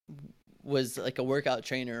was like a workout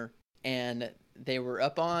trainer, and they were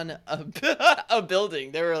up on a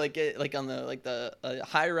building. They were like on the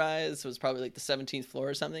high rise, was probably like the 17th floor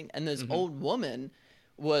or something. And this old woman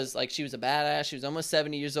was like, she was a badass. She was almost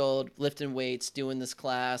 70 years old, lifting weights, doing this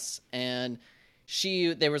class. And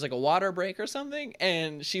there was like a water break or something.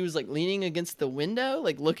 And she was like leaning against the window,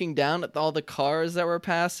 like looking down at all the cars that were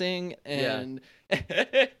passing. And,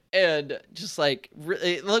 and just like,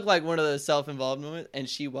 it looked like one of those self-involved moments. And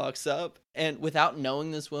she walks up, and without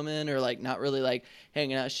knowing this woman or like not really like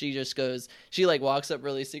hanging out, she like walks up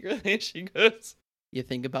really secretly and she goes, "You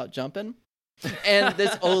think about jumping?" And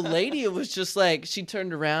this old lady was just like, she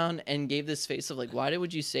turned around and gave this face of like, why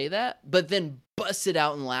would you say that? But then busted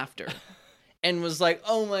out in laughter and was like,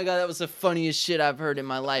 oh my God, that was the funniest shit I've heard in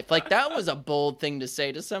my life. Like, that was a bold thing to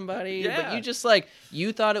say to somebody. But you just like,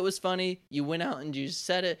 you thought it was funny. You went out and you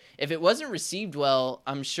said it. If it wasn't received well,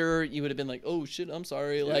 I'm sure you would have been like, oh shit, I'm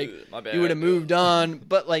sorry. Like, my bad. You would have moved on.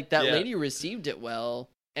 But like, that lady received it well.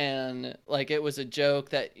 and like it was a joke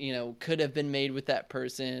that could have been made with that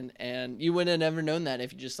person, and you would have never known that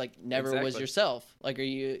if you just like never was Exactly. yourself, like,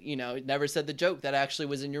 or never said the joke that actually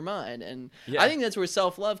was in your mind. And Yeah. I think that's where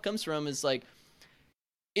self-love comes from, is like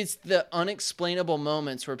it's the unexplainable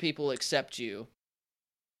moments where people accept you.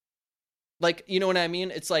 Like, you know what I mean?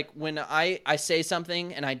 It's like when I say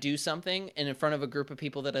something and I do something and in front of a group of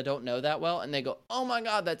people that I don't know that well, and they go, "Oh my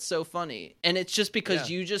God, that's so funny." And it's just because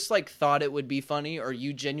Yeah. you just like thought it would be funny, or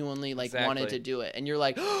you genuinely like wanted Exactly. to do it. And you're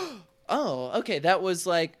like, "Oh, okay, that was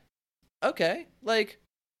like okay."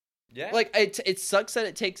 Yeah. Like it sucks that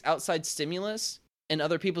it takes outside stimulus and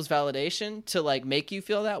other people's validation to like make you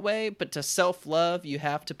feel that way, but to self-love, you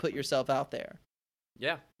have to put yourself out there.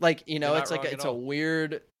 Yeah. Like, You're not it's like wrong at it's a all.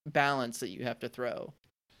 weird balance that you have to throw.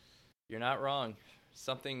 You're not wrong.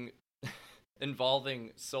 Something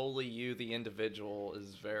involving solely you, the individual,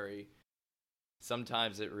 is very.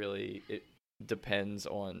 Sometimes it depends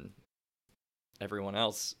on everyone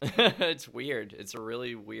else. It's weird. It's a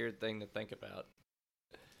really weird thing to think about.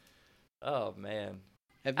 Oh man.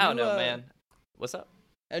 Have I don't you know, man. What's up?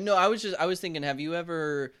 No, I was thinking, have you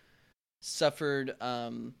ever suffered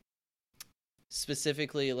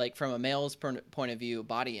specifically like from a male's point of view,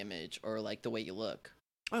 body image, or like the way you look?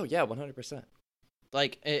 Oh yeah, 100%.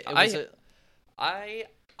 Like it was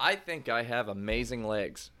I think I have amazing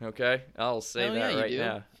legs. Okay, I'll say Oh, that yeah, you right do.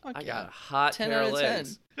 now. Fuck I yeah. got a hot 10 pair out of of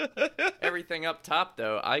legs. 10. Everything up top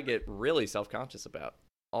though, I get really self-conscious about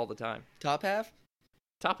all the time. Top half?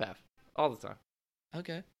 Top half, all the time.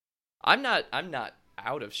 Okay. I'm not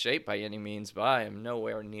out of shape by any means, but I am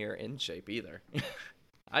nowhere near in shape either.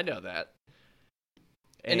 I know that.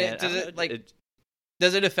 And I does don't it know, like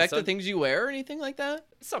does it affect the some- things you wear or anything like that?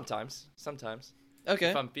 sometimes.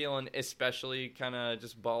 Okay. If I'm feeling especially kind of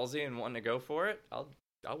just ballsy and wanting to go for it, I'll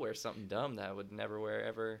wear something dumb that I would never wear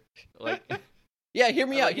ever. Like, Yeah, hear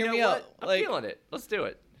me I'm out. like, Hear you know me what? out. I'm Like, feeling it. Let's do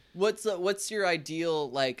it. what's your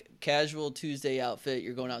ideal like casual Tuesday outfit?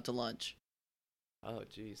 You're going out to lunch Oh,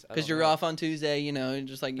 jeez. because you're off on Tuesday.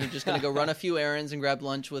 Just like you're just gonna go run a few errands and grab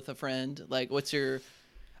lunch with a friend. Like, what's your?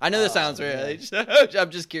 I know this Oh, sounds man. weird.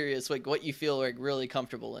 I'm just curious, like what you feel like really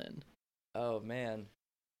comfortable in. Oh man,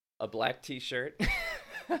 a black T-shirt.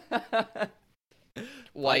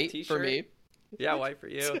 White for t-shirt? me. Yeah, white for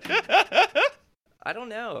you. I don't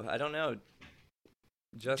know.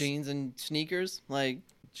 Just Jeans and sneakers, like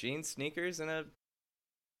jeans, sneakers, and a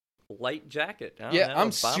light jacket. I don't yeah, know, I'm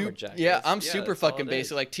a bomber super. jacket. Yeah, I'm super that's all fucking it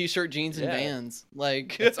basic, is. like t-shirt, jeans, and Yeah. Vans.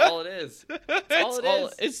 Like That's all it is. That's all it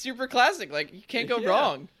is. It's super classic. Like you can't go Yeah.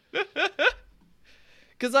 wrong.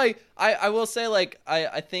 Because I will say, like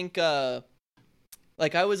I think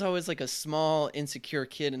like I was always like a small insecure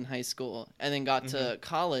kid in high school, and then got to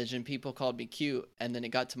college and people called me cute, and then it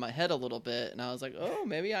got to my head a little bit, and I was like, oh,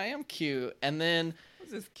 maybe I am cute. And then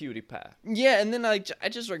What's this cutie pie? yeah, and then I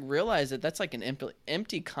just like realized that that's like an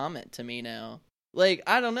empty comment to me now. Like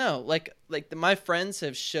I don't know, my friends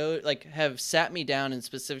have sat me down and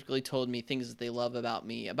specifically told me things that they love about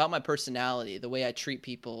me, about my personality, the way I treat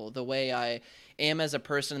people, the way I am as a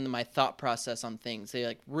person, and my thought process on things. They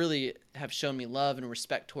like really have shown me love and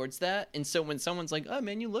respect towards that. And so when someone's like, "Oh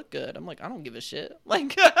man, you look good," I'm like, I don't give a shit.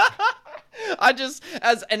 Like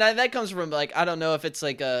that comes from like I don't know if it's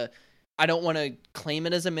like I don't want to claim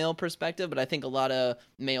it as a male perspective, but I think a lot of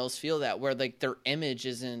males feel that, where like their image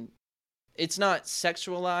it's not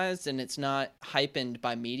sexualized and it's not hypened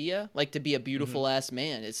by media. Like to be a beautiful ass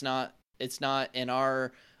man, it's not in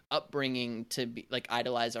our upbringing to be like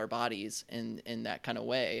idolize our bodies in that kind of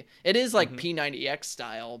way. It is like P90X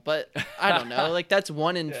style, but I don't know. Like that's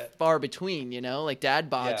one in far between. Like dad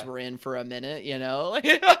bods were in for a minute.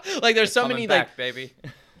 Like there's so Coming many back, like baby.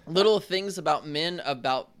 little things about men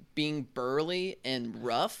about being burly and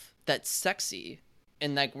rough that's sexy,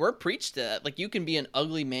 and like we're preached to that. Like you can be an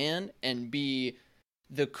ugly man and be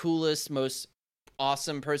the coolest, most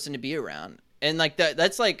awesome person to be around, and like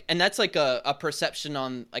that's like a perception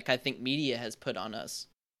on like I think media has put on us.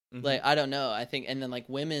 Like I don't know, I think, and then like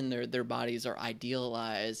women, their bodies are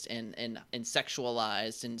idealized and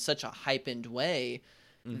sexualized in such a hypened way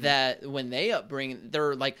that when they upbring,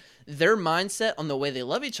 their mindset on the way they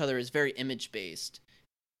love each other is very image based.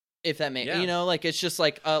 If that makes like it's just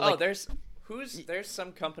like there's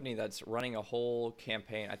some company that's running a whole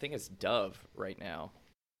campaign. I think it's Dove right now.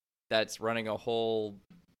 That's running a whole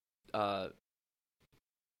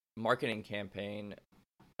marketing campaign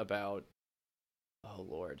about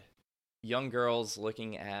young girls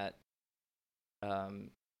looking at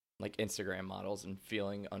like Instagram models and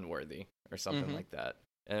feeling unworthy or something like that.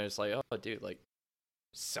 And it's like, oh dude, like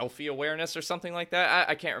selfie awareness or something like that.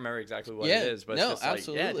 I can't remember exactly what it is, but no, it's just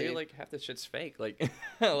absolutely. like, yeah, dude, like half this shit's fake. Like,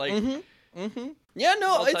 like, yeah,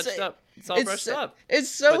 no, it's all touched up. It's all brushed up. It's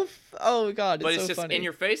so, oh god, but it's so just funny. in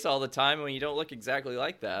your face all the time. And when you don't look exactly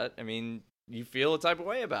like that, I mean, you feel a type of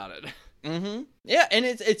way about it. Yeah, and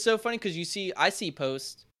it's so funny because I see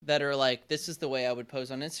posts that are like, this is the way I would pose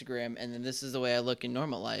on Instagram, and then this is the way I look in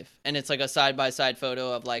normal life, and it's like a side-by-side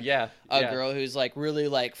photo of like a girl who's like really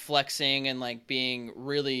like flexing and like being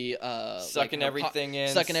really sucking everything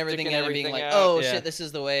in and being like, oh shit, this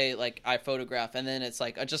is the way like I photograph, and then it's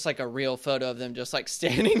like just like a real photo of them just like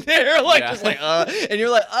standing there like just like and you're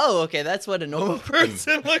like, oh okay, that's what a normal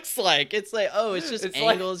person looks like. It's like, oh, it's just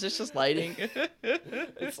angles, it's just lighting.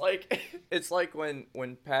 It's like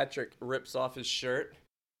when Patrick rips off his shirt.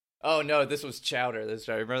 Oh no, this was Chowder.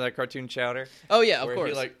 Remember that cartoon Chowder? Oh yeah, of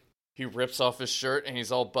course. He rips off his shirt and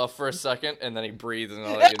he's all buff for a second, and then he breathes and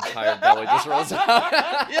all the entire belly just rolls out.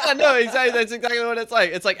 Yeah, no, exactly. That's exactly what it's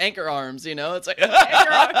like. It's like anchor arms, you know? It's like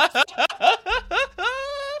anchor arms.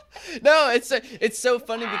 No, it's so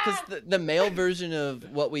funny because the male version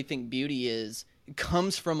of what we think beauty is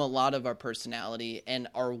comes from a lot of our personality and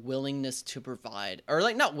our willingness to provide, or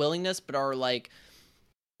like not willingness, but our like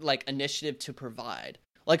initiative to provide.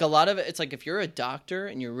 Like a lot of it, it's like if you're a doctor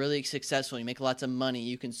and you're really successful, you make lots of money,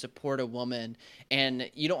 you can support a woman,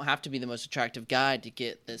 and you don't have to be the most attractive guy to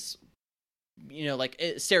get this, you know, like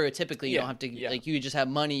stereotypically you don't have to, like you just have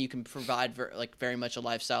money, you can provide like very much a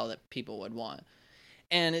lifestyle that people would want.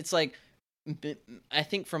 And it's like, I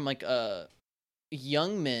think from like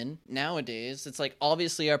young men nowadays, it's like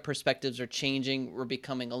obviously our perspectives are changing. We're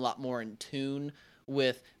becoming a lot more in tune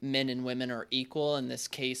with men and women are equal in this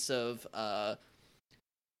case of,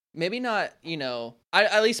 maybe not, you know,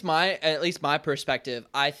 at least my perspective,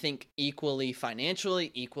 I think equally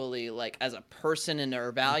financially, equally like as a person and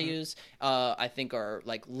our values. I think our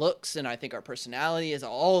like looks and I think our personality is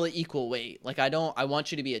all equal weight. Like I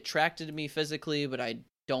want you to be attracted to me physically, but I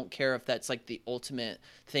don't care if that's like the ultimate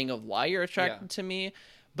thing of why you're attracted to me.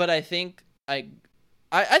 But I think I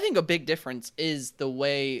think a big difference is the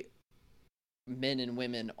way men and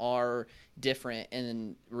women are different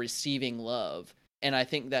in receiving love. And I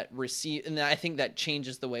think that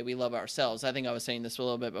changes the way we love ourselves. I think I was saying this a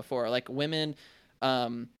little bit before. Like women,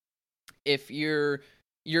 if you're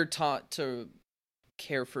taught to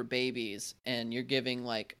care for babies and you're giving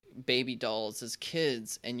like baby dolls as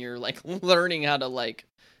kids and you're like learning how to like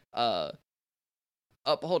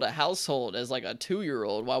uphold a household as like a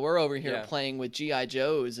 2-year-old while we're over here playing with GI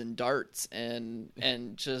Joes and darts and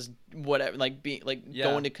just whatever, like being like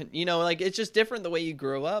going to, you know, like it's just different the way you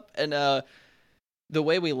grow up. And the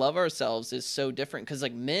way we love ourselves is so different because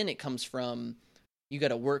like men, it comes from, you got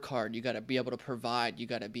to work hard, you got to be able to provide, you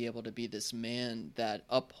got to be able to be this man that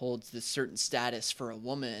upholds this certain status for a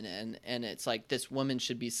woman, and it's like this woman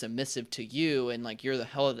should be submissive to you, and like you're the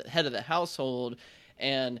head of the household.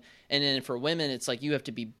 And then for women, it's like you have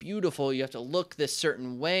to be beautiful, you have to look this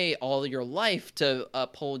certain way all your life to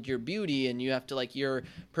uphold your beauty, and you have to like your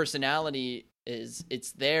personality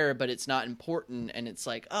it's there but it's not important. And it's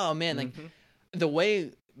like, oh man, like the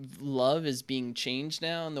way love is being changed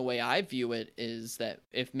now, and the way I view it is that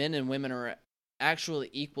if men and women are actually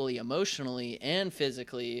equally emotionally and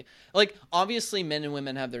physically, like obviously men and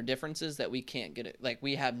women have their differences that we can't get, like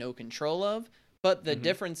we have no control of, but the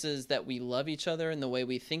differences that we love each other and the way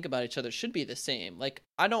we think about each other should be the same. Like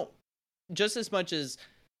I don't, just as much as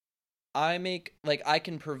I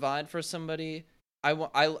can provide for somebody,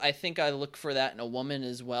 I think I look for that in a woman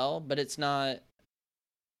as well, but it's not,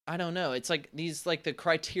 I don't know. It's like these, like the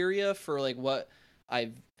criteria for like what I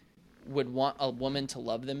would want a woman to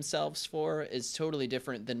love themselves for is totally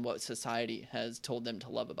different than what society has told them to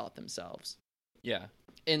love about themselves. Yeah.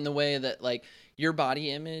 In the way that like your body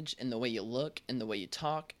image and the way you look and the way you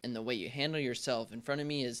talk and the way you handle yourself in front of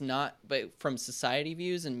me is not, but from society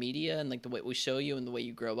views and media and like the way we show you and the way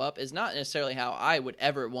you grow up is not necessarily how I would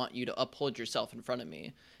ever want you to uphold yourself in front of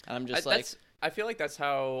me. And I'm just I feel like that's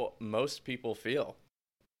how most people feel.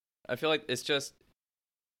 I feel like it's just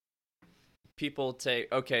people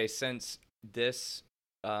take, okay, since this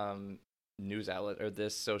news outlet or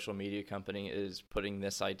this social media company is putting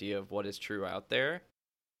this idea of what is true out there,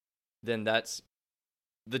 then that's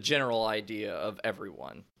the general idea of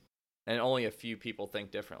everyone. And only a few people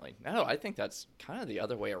think differently. No, I think that's kind of the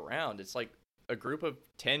other way around. It's like a group of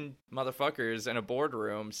 10 motherfuckers in a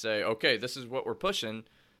boardroom say, okay, this is what we're pushing.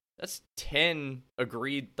 That's 10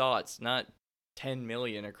 agreed thoughts, not 10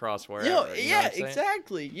 million across No, wherever. You know yeah, what I'm saying?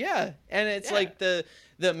 exactly. Yeah. And it's Yeah. like the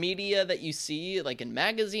media that you see like in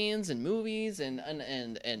magazines and movies and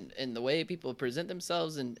the way people present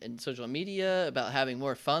themselves in social media about having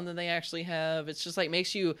more fun than they actually have. It's just like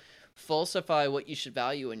makes you falsify what you should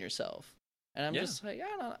value in yourself. And I'm Yeah. just like, I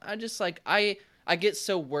don't know. I just like I get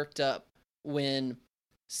so worked up when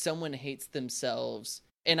someone hates themselves.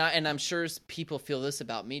 And I'm sure people feel this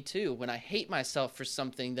about me too. When I hate myself for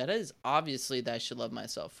something that is obviously that I should love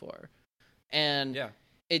myself for. And Yeah.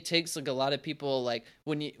 it takes like a lot of people, like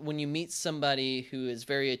when you meet somebody who is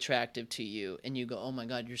very attractive to you and you go, oh my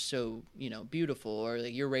god, you're so, beautiful, or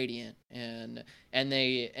like you're radiant, and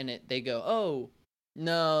they go, oh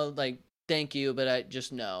no, like thank you, but I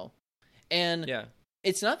just no. And Yeah.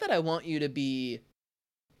 it's not that I want you to be,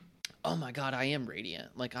 oh my god, I am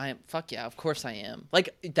radiant, like I am, fuck yeah, of course I am,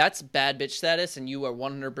 like that's bad bitch status, and you are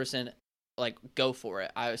 100% like go for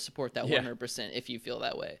it. I support that 100% if you feel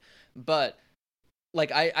that way. But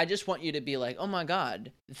like I just want you to be like, oh my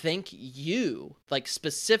god, thank you, like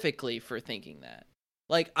specifically for thinking that.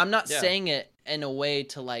 Like I'm not saying it in a way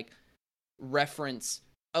to like reference,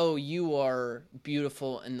 oh, you are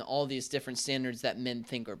beautiful and all these different standards that men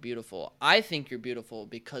think are beautiful. I think you're beautiful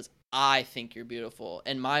because I think you're beautiful,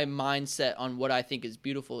 and my mindset on what I think is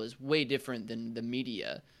beautiful is way different than the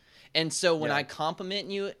media. And so when I compliment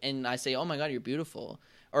you and I say, oh my god, you're beautiful,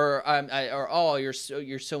 or oh, you're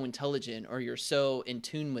so intelligent, or you're so in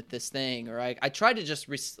tune with this thing, or I try to just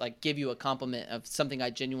like give you a compliment of something I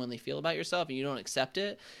genuinely feel about yourself, and you don't accept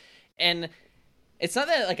it. And it's not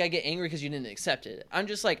that like I get angry because you didn't accept it. I'm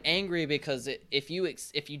just like angry because if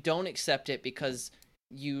you don't accept it because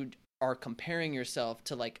you are comparing yourself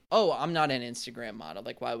to like, oh, I'm not an Instagram model,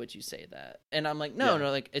 like why would you say that? And I'm like, no,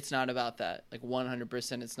 like it's not about that. Like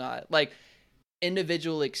 100% it's not. Like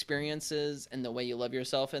individual experiences and the way you love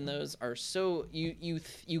yourself in those are so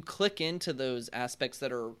you click into those aspects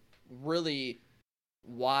that are really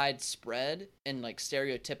widespread and like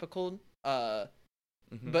stereotypical,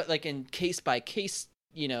 but like in case by case,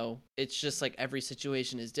 it's just like every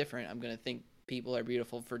situation is different. I'm gonna think people are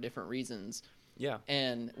beautiful for different reasons.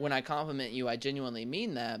 And when I compliment you, I genuinely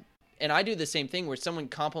mean that. And I do the same thing where someone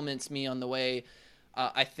compliments me on the way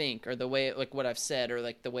I think, or the way, like what I've said, or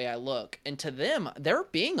like the way I look. And to them, they're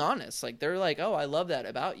being honest. Like they're like, oh, I love that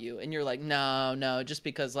about you. And you're like, no, just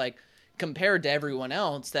because like compared to everyone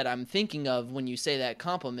else that I'm thinking of when you say that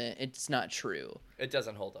compliment, it's not true. It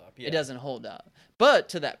doesn't hold up. It doesn't hold up. But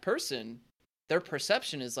to that person, their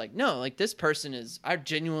perception is like, no, like this person is, I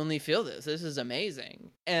genuinely feel this. This is amazing.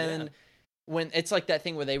 And when it's like that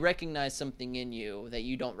thing where they recognize something in you that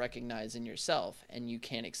you don't recognize in yourself, and you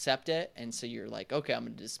can't accept it, and so you're like, okay, I'm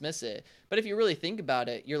gonna dismiss it. But if you really think about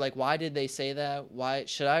it, you're like, why did they say that? Why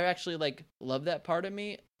should I actually like love that part of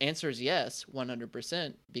me? Answer is yes,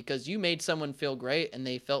 100%, because you made someone feel great and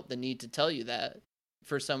they felt the need to tell you that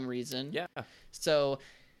for some reason. So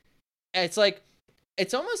it's like,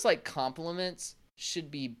 it's almost like compliments should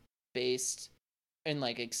be based and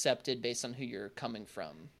like accepted based on who you're coming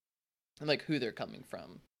from. And like who they're coming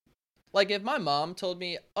from. Like if my mom told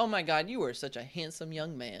me, oh my god, you are such a handsome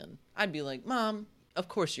young man, I'd be like, Mom, of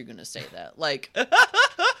course you're gonna say that. Like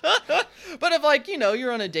but if like,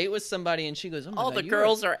 you're on a date with somebody and she goes, oh my all god, the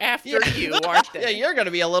girls are after you, aren't they? Yeah, you're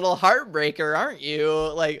gonna be a little heartbreaker, aren't you?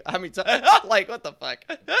 Like, I mean, like what the fuck?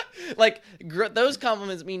 Like those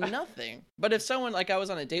compliments mean nothing. But if someone, like I was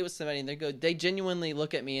on a date with somebody and they genuinely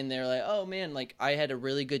look at me and they're like, oh man, like I had a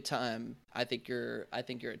really good time. I think you're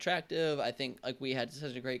attractive. I think like we had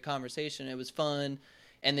such a great conversation. It was fun.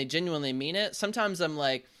 And they genuinely mean it. Sometimes I'm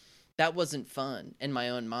like, that wasn't fun in my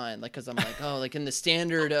own mind. Like, cause I'm like, oh, like in the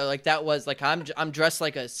standard, like that was like, I'm dressed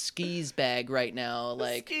like a skis bag right now.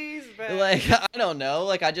 Like, skis bag. Like, I don't know.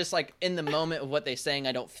 Like, I just like in the moment of what they're saying,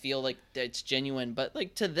 I don't feel like it's genuine, but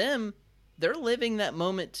like to them, they're living that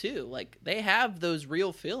moment too. Like they have those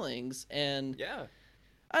real feelings, and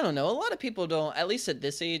I don't know. A lot of people don't, at least at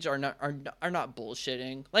this age, are not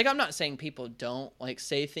bullshitting. Like, I'm not saying people don't like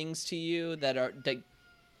say things to you that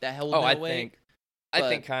hold no weight. I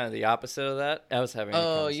think kind of the opposite of that. I was having a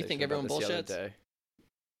conversation you think everyone about this bullshits? the other day.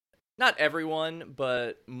 Not everyone,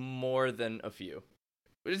 but more than a few.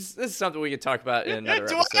 This is something we could talk about in another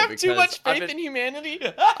episode. Do I have too much faith in humanity?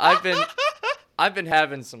 I've been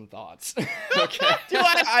having some thoughts. Okay. Do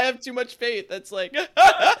I have too much faith? That's like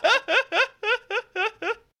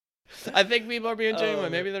I think people are being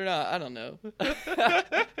genuine. Maybe they're not. I don't know.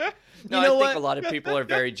 No, I think a lot of people are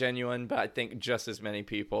very genuine, but I think just as many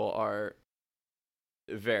people are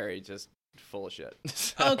very just full of shit.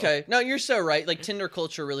 So, Okay, no, you're so right. Like Tinder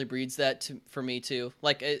culture really breeds that for me too.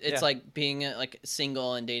 Like it's Yeah. like being like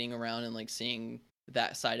single and dating around and like seeing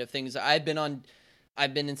that side of things. I've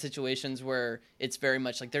been in situations where it's very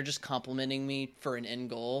much like they're just complimenting me for an end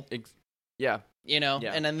goal, yeah. you know?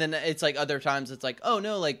 Yeah. And then it's like other times it's like, oh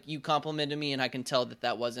no, like you complimented me and I can tell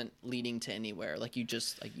that wasn't leading to anywhere. Like you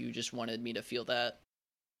just wanted me to feel that.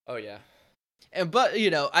 Oh yeah. But you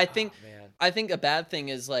know, I Oh, man. think a bad thing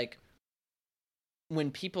is like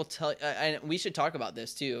when people tell, and we should talk about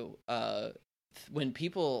this too. When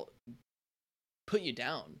people put you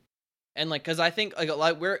down, and like, because I think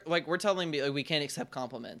like we're telling me like, we can't accept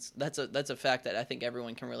compliments. That's a fact that I think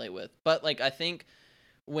everyone can relate with. But like, I think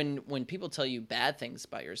when people tell you bad things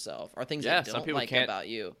about yourself or things Yeah, they some don't people like can't- about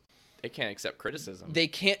you, They can't accept criticism. they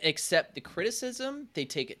can't accept the criticism. They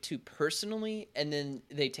take it too personally, and then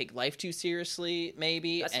they take life too seriously.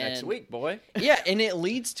 Maybe That's and, next week, boy. yeah, and it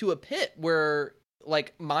leads to a pit where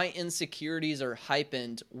like my insecurities are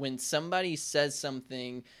heightened when somebody says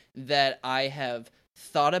something that I have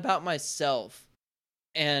thought about myself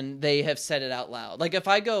and they have said it out loud. Like if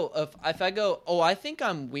I go, oh, I think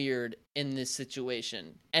I'm weird in this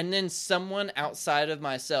situation, and then someone outside of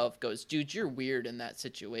myself goes, dude, you're weird in that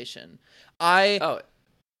situation. Oh, I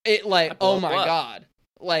Oh blow my up. God.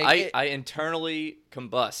 Like I internally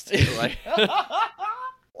combust. Like,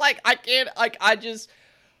 like I can't, like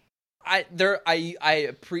I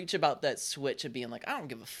preach about that switch of being like, I don't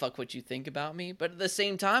give a fuck what you think about me, but at the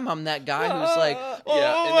same time I'm that guy who's like, oh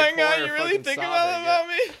Yeah, in the my God, corner you really fucking think sobbing, about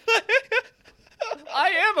me? I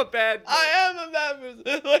am a bad. I am a bad person.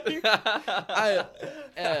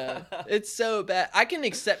 Like, it's so bad. I can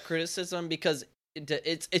accept criticism because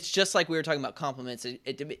it's just like we were talking about compliments.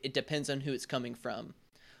 It depends on who it's coming from.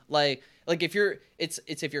 Like if you're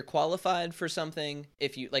if you're qualified for something,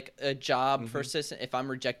 if you like a job, for instance, if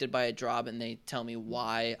I'm rejected by a job and they tell me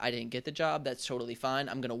why I didn't get the job, that's totally fine.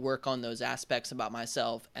 I'm gonna work on those aspects about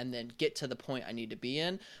myself and then get to the point I need to be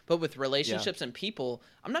in. But with relationships and people,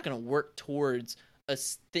 I'm not gonna work towards a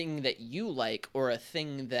thing that you like or a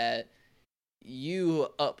thing that you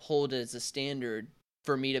uphold as a standard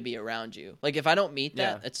for me to be around you. Like if I don't meet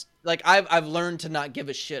that, it's like I've learned to not give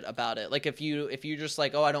a shit about it. Like if you're just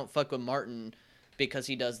like, oh, I don't fuck with Martin because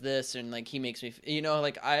he does this and like he makes me, you know,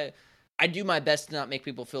 like I do my best to not make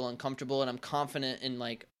people feel uncomfortable, and I'm confident in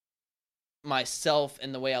like myself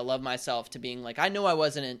and the way I love myself to being like, I know I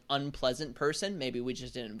wasn't an unpleasant person, maybe we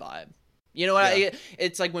just didn't vibe. You know what?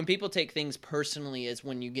 It's like when people take things personally is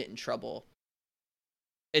when you get in trouble.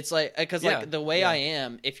 It's like, because like the way I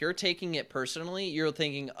am, if you're taking it personally, you're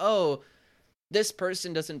thinking, oh, this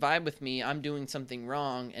person doesn't vibe with me, I'm doing something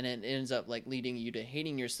wrong, and it ends up like leading you to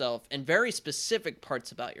hating yourself and very specific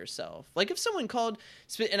parts about yourself. Like if someone called,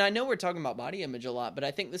 and I know we're talking about body image a lot, but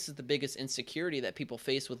I think this is the biggest insecurity that people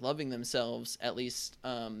face with loving themselves, at least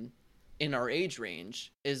in our age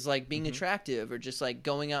range, is like being attractive or just like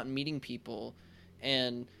going out and meeting people.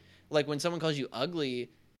 And like when someone calls you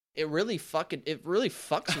ugly, it really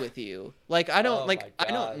fucks with you. Like I don't I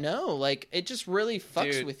don't know. Like it just really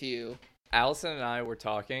fucks with you. Allison and I were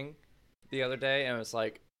talking the other day, and it was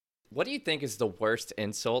like, what do you think is the worst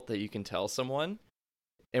insult that you can tell someone?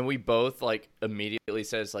 And we both like immediately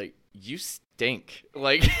says like, you stink.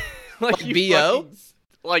 Like you BO?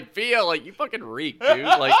 Like BO, like you fucking reek, dude.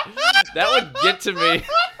 Like that would get to me.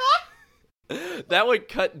 That would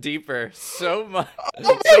cut deeper so much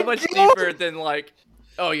deeper than like,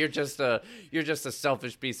 oh, you're just a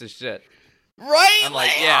selfish piece of shit. Right? I'm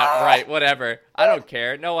like, yeah, right, whatever. I don't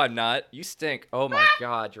care. No, I'm not. You stink. Oh my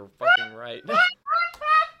God, you're fucking right.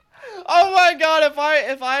 Oh my God,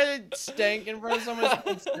 if I stank in front of someone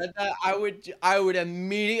who said that, I would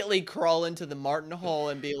immediately crawl into the Martin hole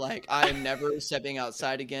and be like, I am never stepping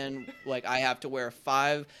outside again. Like I have to wear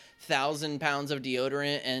 5,000 pounds of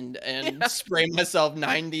deodorant and spray myself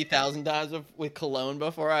 90,000 times with cologne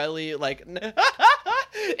before I leave. Like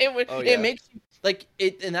it makes you like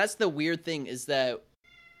it, and that's the weird thing is that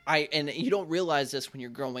and you don't realize this when you're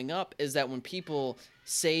growing up, is that when people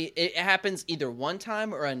say it happens either one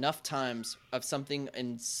time or enough times of something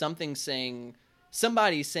and somebody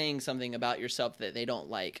saying something about yourself that they don't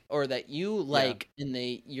like or that you like, and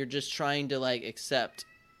you're just trying to like accept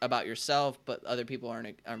about yourself, but other people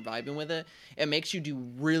aren't vibing with it. It makes you do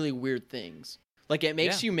really weird things. Like it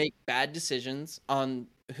makes you make bad decisions on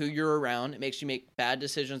who you're around. It makes you make bad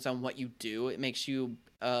decisions on what you do. It makes you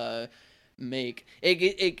it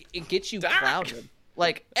gets you clouded.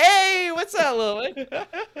 Like, hey, what's up, Lil?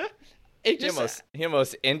 He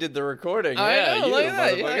almost ended the recording. I know, look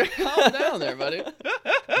at that. motherfucker. Calm down there, buddy.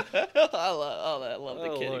 I love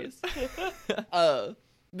the kitties.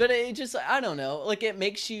 But it just, I don't know, like it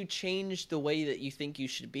makes you change the way that you think you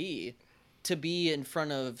should be to be in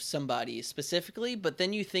front of somebody specifically. But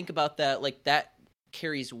then you think about that, like that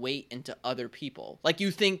carries weight into other people. Like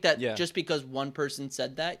you think that just because one person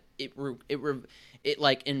said that, it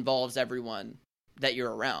like involves everyone that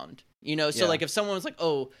you're around, you know? So like if someone was like,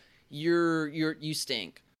 oh, you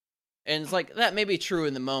stink. And it's like, that may be true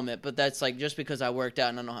in the moment, but that's like, just because I worked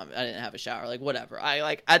out and I didn't have a shower, like whatever. I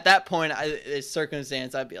like, at that point,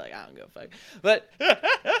 circumstance, I'd be like, I don't give a fuck. But,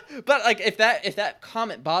 but like, if that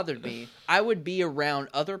comment bothered me, I would be around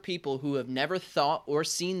other people who have never thought or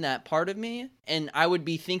seen that part of me. And I would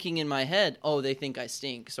be thinking in my head, oh, they think I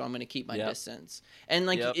stink, so I'm going to keep my distance. And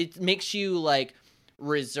like, it makes you like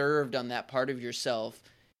reserved on that part of yourself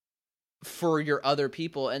for your other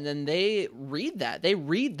people, and then they read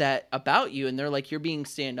that about you, and they're like, you're being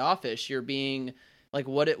standoffish, you're being like,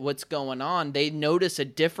 what's going on. They notice a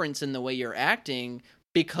difference in the way you're acting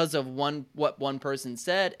because of what one person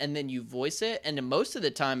said, and then you voice it, and most of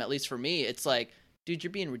the time, at least for me, it's like, dude,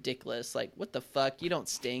 you're being ridiculous, like what the fuck, you don't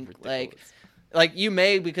stink. Ridiculous. Like you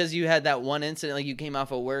may, because you had that one incident, like you came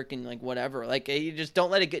off of work and like whatever, like you just don't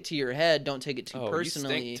let it get to your head. Don't take it too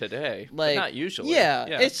personally. You stink today, like, but not usually. Yeah,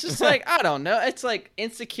 it's just like, I don't know. It's like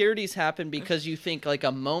insecurities happen because you think like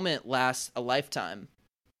a moment lasts a lifetime.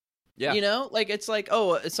 Yeah, you know, like it's like,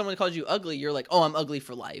 oh, if someone calls you ugly, you're like, oh, I'm ugly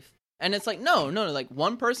for life, and it's like, no, like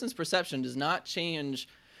one person's perception does not change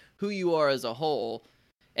who you are as a whole,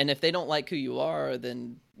 and if they don't like who you are,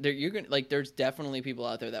 then you're gonna like, there's definitely people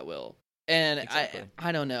out there that will. And exactly.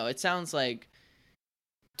 I don't know. It sounds like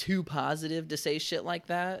too positive to say shit like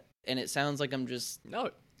that, and it sounds like I'm just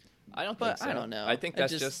no. I don't think so. I don't know. I think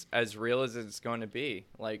that's just as real as it's going to be.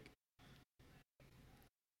 Like,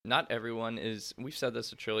 not everyone is. We've said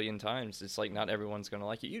this a trillion times. It's like not everyone's going to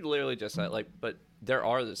like you. You literally just said like, but there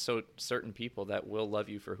are certain people that will love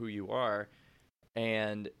you for who you are,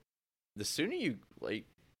 and the sooner you like.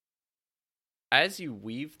 As you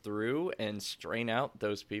weave through and strain out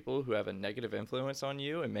those people who have a negative influence on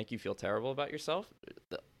you and make you feel terrible about yourself,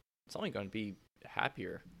 it's only going to be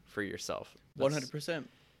happier for yourself. 100%.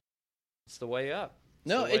 It's the way up.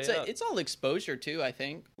 It's all exposure too, I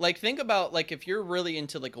think. Like, think about, like, if you're really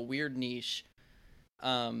into, like, a weird niche,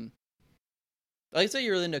 like, say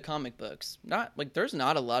you're really into comic books. There's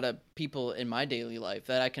not a lot of people in my daily life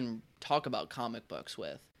that I can talk about comic books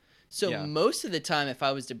with. So most of the time, if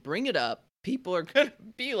I was to bring it up, people are going to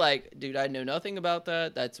be like, dude, I know nothing about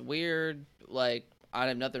that. That's weird. Like, I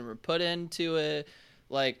have nothing to put into it.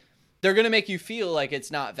 Like, they're going to make you feel like it's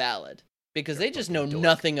not valid because they just know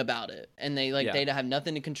nothing about it. And they have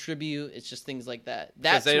nothing to contribute. It's just things like that.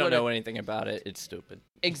 Because they don't know anything about it. It's stupid.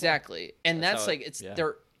 Exactly. And that's like,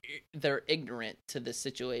 they're ignorant to this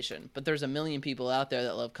situation, but there's a million people out there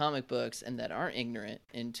that love comic books and that aren't ignorant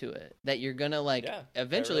into it, that you're gonna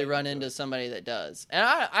eventually run into somebody that does. And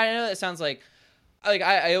I know that sounds like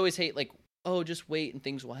I always hate like, oh, just wait and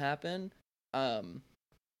things will happen.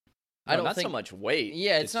 I don't think so much wait.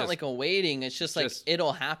 Yeah, it's not just, like a waiting. It's just like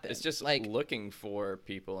it'll happen. It's just like looking for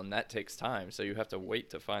people, and that takes time. So you have to wait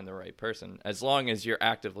to find the right person. As long as you're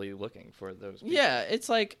actively looking for those people. Yeah, it's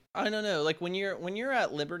like, I don't know. Like when you're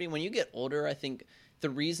at Liberty, when you get older, I think the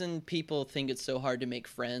reason people think it's so hard to make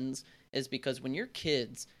friends is because when you're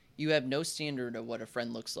kids, you have no standard of what a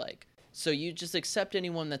friend looks like. So you just accept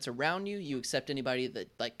anyone that's around you. You accept anybody that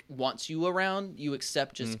like wants you around. You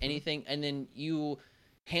accept just anything, and then you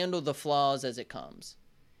handle the flaws as it comes.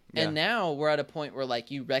 Yeah. And now we're at a point where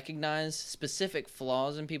like you recognize specific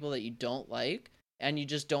flaws in people that you don't like, and you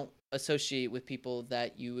just don't associate with people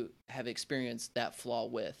that you have experienced that flaw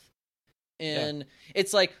with. And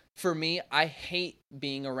it's like, for me, I hate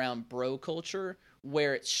being around bro culture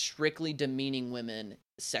where it's strictly demeaning women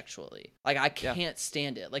sexually. Like, I can't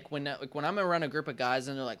stand it. Like when I'm around a group of guys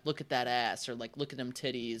and they're like, look at that ass, or like, look at them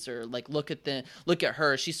titties, or like, look at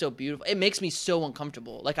her, she's so beautiful. It makes me so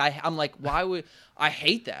uncomfortable. Like I'm like, why would I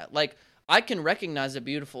hate that? Like, I can recognize a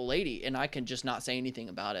beautiful lady and I can just not say anything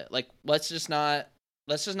about it. Like, let's just not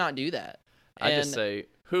do that. I just say,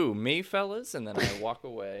 who, me, fellas? And then I walk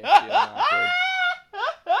away.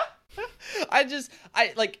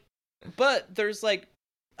 But there's like,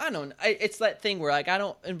 I don't know. It's that thing where like I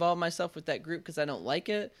don't involve myself with that group because I don't like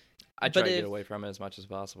it. I try to get away from it as much as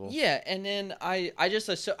possible. Yeah, and then I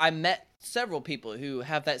met several people who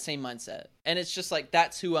have that same mindset, and it's just like,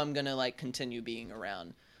 that's who I'm gonna like continue being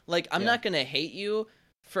around. Like, I'm not gonna hate you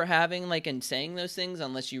for having like and saying those things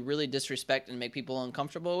unless you really disrespect and make people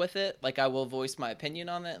uncomfortable with it. Like, I will voice my opinion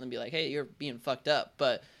on it and be like, hey, you're being fucked up.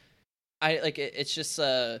 But I like it's just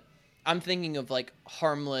I'm thinking of like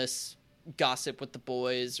harmless gossip with the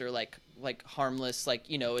boys, or like harmless, like,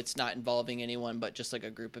 you know, it's not involving anyone but just like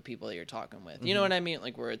a group of people that you're talking with. You know what I mean?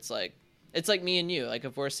 Like, where it's like me and you. Like,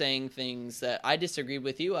 if we're saying things that I disagree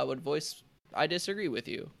with you, I would voice I disagree with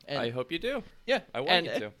you. And I hope you do. yeah, I want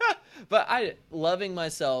you to. But loving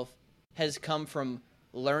myself has come from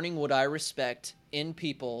learning what I respect in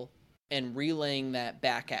people and relaying that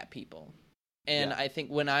back at people. And I think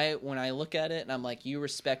when I look at it and I'm like, you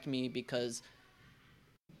respect me because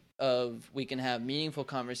of we can have meaningful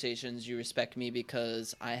conversations, you respect me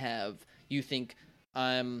because you think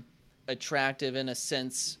I'm attractive in a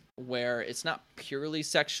sense where it's not purely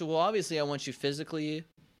sexual. Obviously, I want you physically.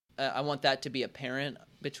 I want that to be apparent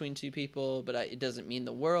between two people, but it doesn't mean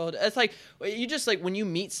the world. It's like, you just, like, when you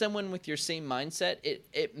meet someone with your same mindset,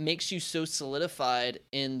 it makes you so solidified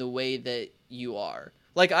in the way that you are.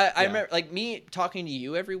 Like, I remember, like, me talking to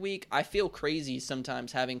you every week, I feel crazy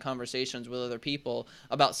sometimes having conversations with other people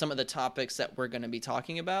about some of the topics that we're going to be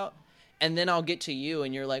talking about. And then I'll get to you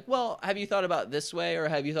and you're like, well, have you thought about this way? Or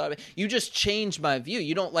have you thought about... You just changed my view.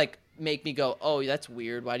 You don't, like, make me go, oh, that's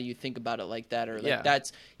weird. Why do you think about it like that? Or like,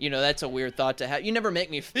 that's, you know, that's a weird thought to have. You never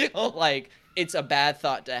make me feel like it's a bad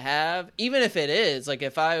thought to have. Even if it is, like,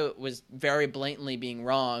 if I was very blatantly being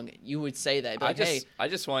wrong, you would say that. Like, I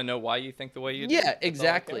just want to know why you think the way you do. Yeah,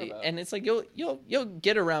 exactly. And it's like, you'll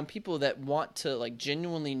get around people that want to, like,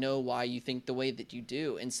 genuinely know why you think the way that you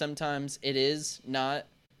do. And sometimes it is not,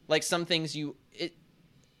 like, some things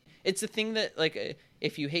it's a thing that, like,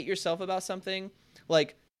 if you hate yourself about something,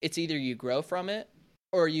 like, it's either you grow from it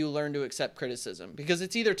or you learn to accept criticism, because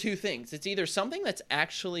it's either two things. It's either something that's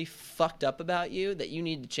actually fucked up about you that you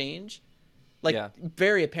need to change, like,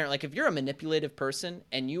 very apparent. Like, if you're a manipulative person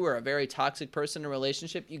and you are a very toxic person in a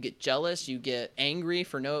relationship, you get jealous, you get angry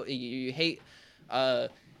for you hate,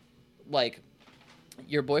 like,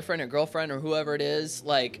 your boyfriend or girlfriend or whoever it is,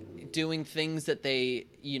 like, doing things that they,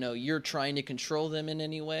 you know, you're trying to control them in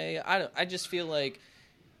any way. I just feel like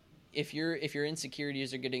if your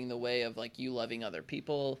insecurities are getting in the way of, like, you loving other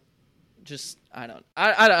people, just,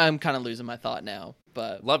 I'm kind of losing my thought now,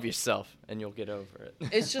 but love yourself and you'll get over it.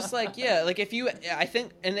 It's just like, yeah, like, I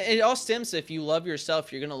think, and it all stems, if you love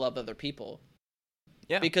yourself, you're going to love other people.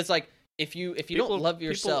 Yeah. Because, like, if you don't love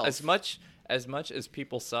yourself, as much as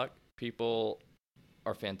people suck, people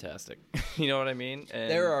are fantastic. You know what I mean? And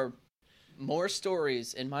there are more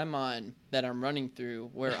stories in my mind that I'm running through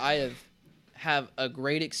where I have a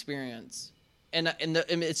great experience, and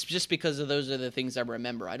it's just because of those are the things I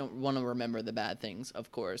remember. I don't want to remember the bad things,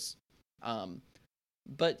 of course.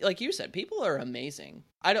 But like you said, people are amazing.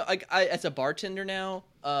 I as a bartender now,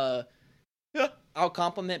 I'll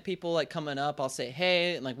compliment people, like, coming up. I'll say,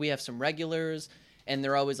 hey, and, like, we have some regulars, and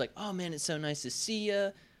they're always like, oh man, it's so nice to see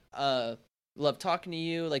you. Love talking to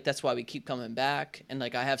you. Like, that's why we keep coming back. And,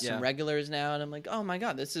 like, I have some regulars now, and I'm like, oh my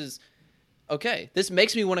God, this is okay. This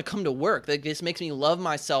makes me want to come to work. Like, this makes me love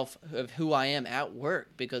myself of who I am at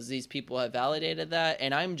work, because these people have validated that,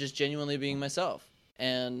 and I'm just genuinely being myself.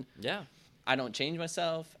 And I don't change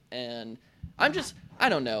myself, and I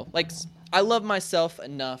don't know. Like, I love myself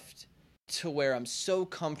enough to where I'm so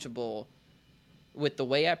comfortable with the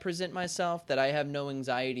way I present myself that I have no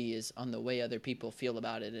anxieties on the way other people feel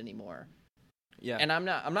about it anymore. Yeah. And I'm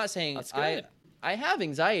not saying I have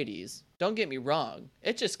anxieties. Don't get me wrong.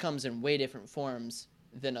 It just comes in way different forms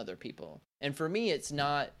than other people. And for me, it's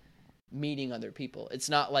not meeting other people. It's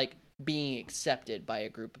not like being accepted by a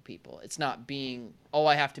group of people. It's not being, oh,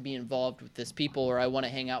 I have to be involved with this people, or I want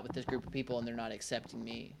to hang out with this group of people and they're not accepting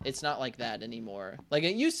me. It's not like that anymore. Like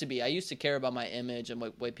it used to be. I used to care about my image and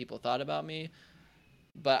what way people thought about me.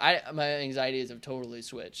 But my anxieties have totally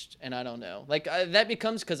switched, and I don't know. Like, that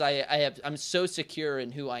becomes because I'm so secure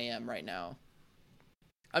in who I am right now.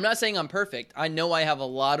 I'm not saying I'm perfect. I know I have a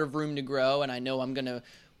lot of room to grow, and I know I'm going to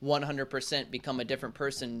 100% become a different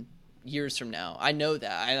person years from now. I know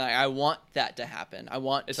that. I want that to happen. I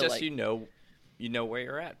want it's to, just, like... you know where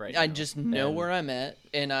you're at right now. I just know where I'm at,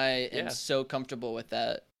 and I am so comfortable with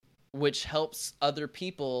that, which helps other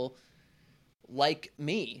people like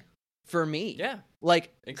me. For me. Yeah.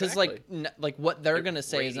 Like, because, like what they're going to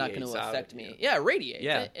say is not going to affect me. Yeah, radiate.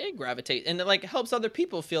 Yeah. It gravitates. And it, like, helps other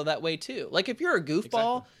people feel that way, too. Like, if you're a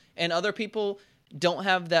goofball and other people don't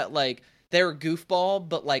have that, like, they're a goofball,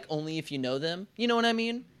 but, like, only if you know them. You know what I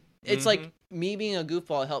mean? It's like, me being a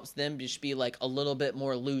goofball helps them just be, like, a little bit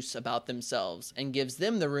more loose about themselves and gives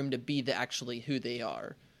them the room to be actually who they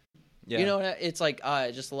are. Yeah. You know, it's like,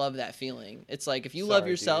 I just love that feeling. It's like, if you love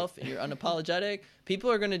yourself and you're unapologetic,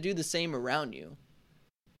 people are going to do the same around you.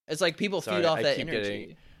 It's like people feed off that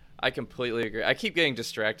energy. I completely agree. I keep getting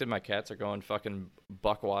distracted. My cats are going fucking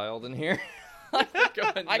buck wild in here.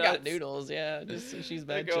 going I got nuts. noodles. Yeah, just she's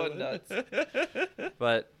They're back going chilling. nuts.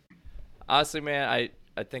 But honestly, man,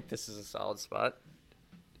 I think this is a solid spot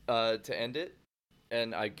to end it,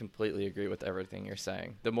 and I completely agree with everything you're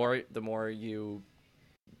saying. The more you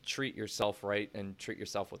treat yourself right and treat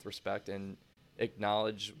yourself with respect and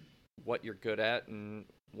acknowledge what you're good at and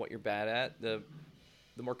what you're bad at, the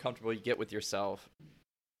more comfortable you get with yourself,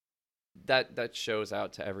 that shows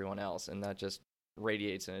out to everyone else, and that just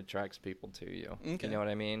radiates and attracts people to you. Okay. You know what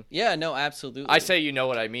I mean? Yeah, no, absolutely. I say you know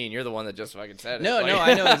what I mean. You're the one that just fucking said it. No, Like- no,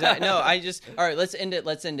 I know exactly. No, I just all right. Let's end it.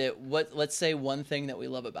 Let's say one thing that we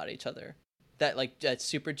love about each other, that's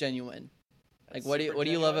super genuine. Like, what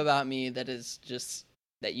do you love about me that is just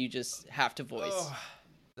that you just have to voice? Oh,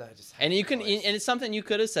 that I just have And you to can, voice. and it's something you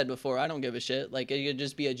could have said before. I don't give a shit. Like, it could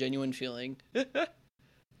just be a genuine feeling.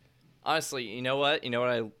 Honestly, you know what?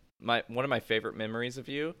 One of my favorite memories of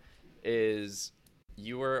you is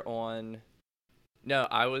I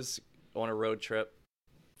was on a road trip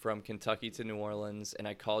from Kentucky to New Orleans, and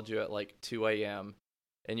I called you at like 2 a.m.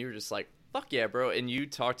 and you were just like, fuck yeah, bro. And you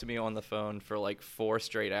talked to me on the phone for like 4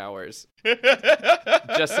 straight hours.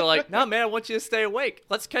 Just to like, no, man, I want you to stay awake.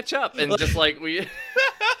 Let's catch up. And just like, you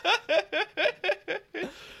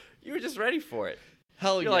were just ready for it.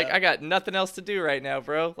 Hell You're yeah. like, I got nothing else to do right now,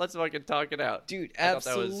 bro. Let's fucking talk it out. Dude, I thought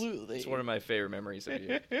absolutely. It's one of my favorite memories of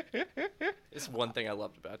you. It's one thing I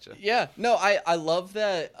loved about you. Yeah, no, I love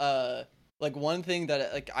that. Like, one thing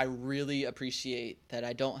that like I really appreciate that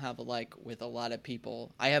I don't have like with a lot of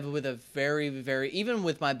people, I have with a very, very, even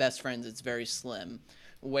with my best friends, it's very slim.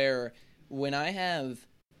 Where when I have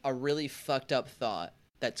a really fucked up thought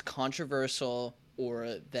that's controversial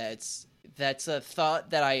or that's a thought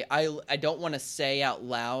that I don't want to say out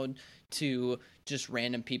loud to just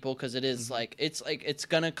random people, because it is like it's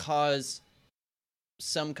gonna cause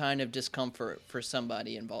some kind of discomfort for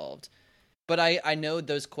somebody involved. But I know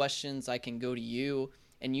those questions, I can go to you,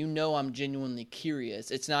 and you know I'm genuinely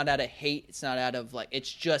curious. It's not out of hate. It's not out of, like,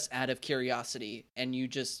 it's just out of curiosity. And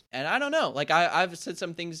I don't know. Like, I've said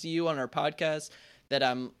some things to you on our podcast that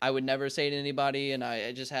I would never say to anybody, and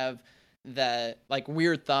I just have that, like,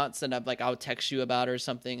 weird thoughts that I'll text you about or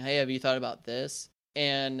something. Hey, have you thought about this?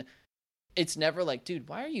 And it's never like, dude,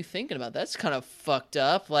 why are you thinking about that? That's kind of fucked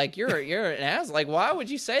up. Like, you're an ass. Like, why would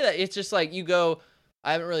you say that? It's just like, you go,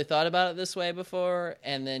 I haven't really thought about it this way before.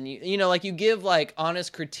 And then you know, like, you give like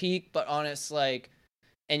honest critique, but honest, like,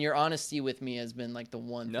 and your honesty with me has been like the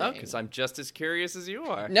one thing. No, because I'm just as curious as you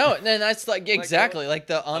are. No, and that's like exactly like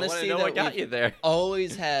the honesty I that what got we've you there.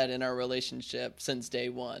 always had in our relationship since day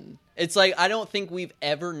one. It's like, I don't think we've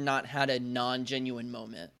ever not had a non-genuine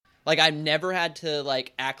moment. Like, I've never had to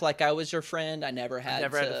like act like I was your friend. I never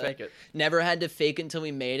had to fake it. Never had to fake it until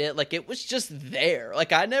we made it. Like, it was just there.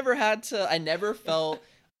 Like, I never felt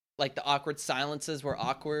like the awkward silences were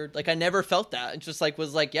awkward. Like, I never felt that. It just like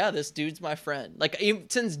was like, yeah, this dude's my friend. Like, even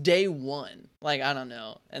since day one. Like, I don't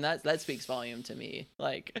know. And that speaks volume to me.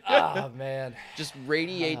 Like, Oh, man. just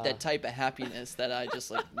radiate that type of happiness that I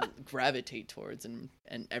just like gravitate towards in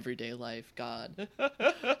everyday life. God,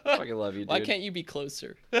 Fucking love you, dude. why can't you be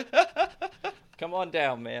closer? Come on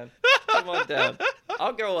down, man. Come on down.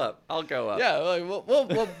 I'll go up. Yeah, like,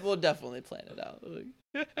 we'll definitely plan it out.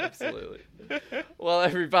 Absolutely. Well,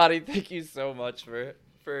 everybody, thank you so much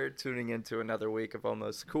for tuning into another week of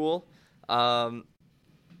Almost Cool. I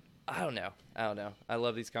don't know. I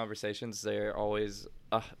love these conversations. They're always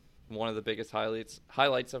one of the biggest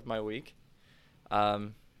highlights of my week. I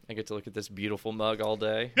get to look at this beautiful mug all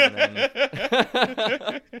day.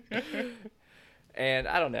 And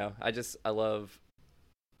I don't know. I love.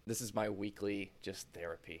 This is my weekly just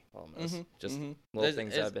therapy almost. Little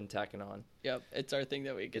things that I've been tacking on. Yep, it's our thing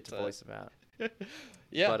that we Get to voice about.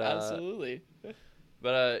 Yeah, But, absolutely.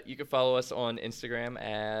 But you can follow us on Instagram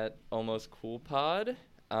at Almost Cool Pod. You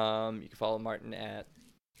can follow Martin at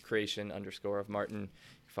creation_of Martin. You can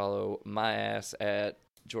follow my ass at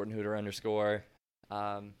Jordan Hooter _. If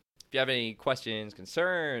you have any questions,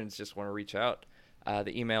 concerns, just want to reach out,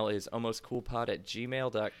 the email is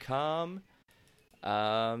almostcoolpod@gmail.com.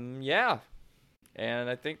 Yeah. And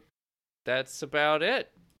I think that's about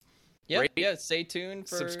it. Yeah, stay tuned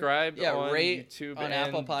for Subscribe on rate YouTube on and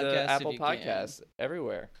Apple Podcasts the if Apple you can. Podcasts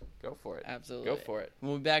everywhere. Go for it. Absolutely. Go for it.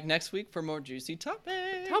 We'll be back next week for more juicy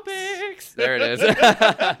topics. There it is.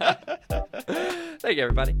 Thank you,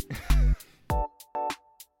 everybody.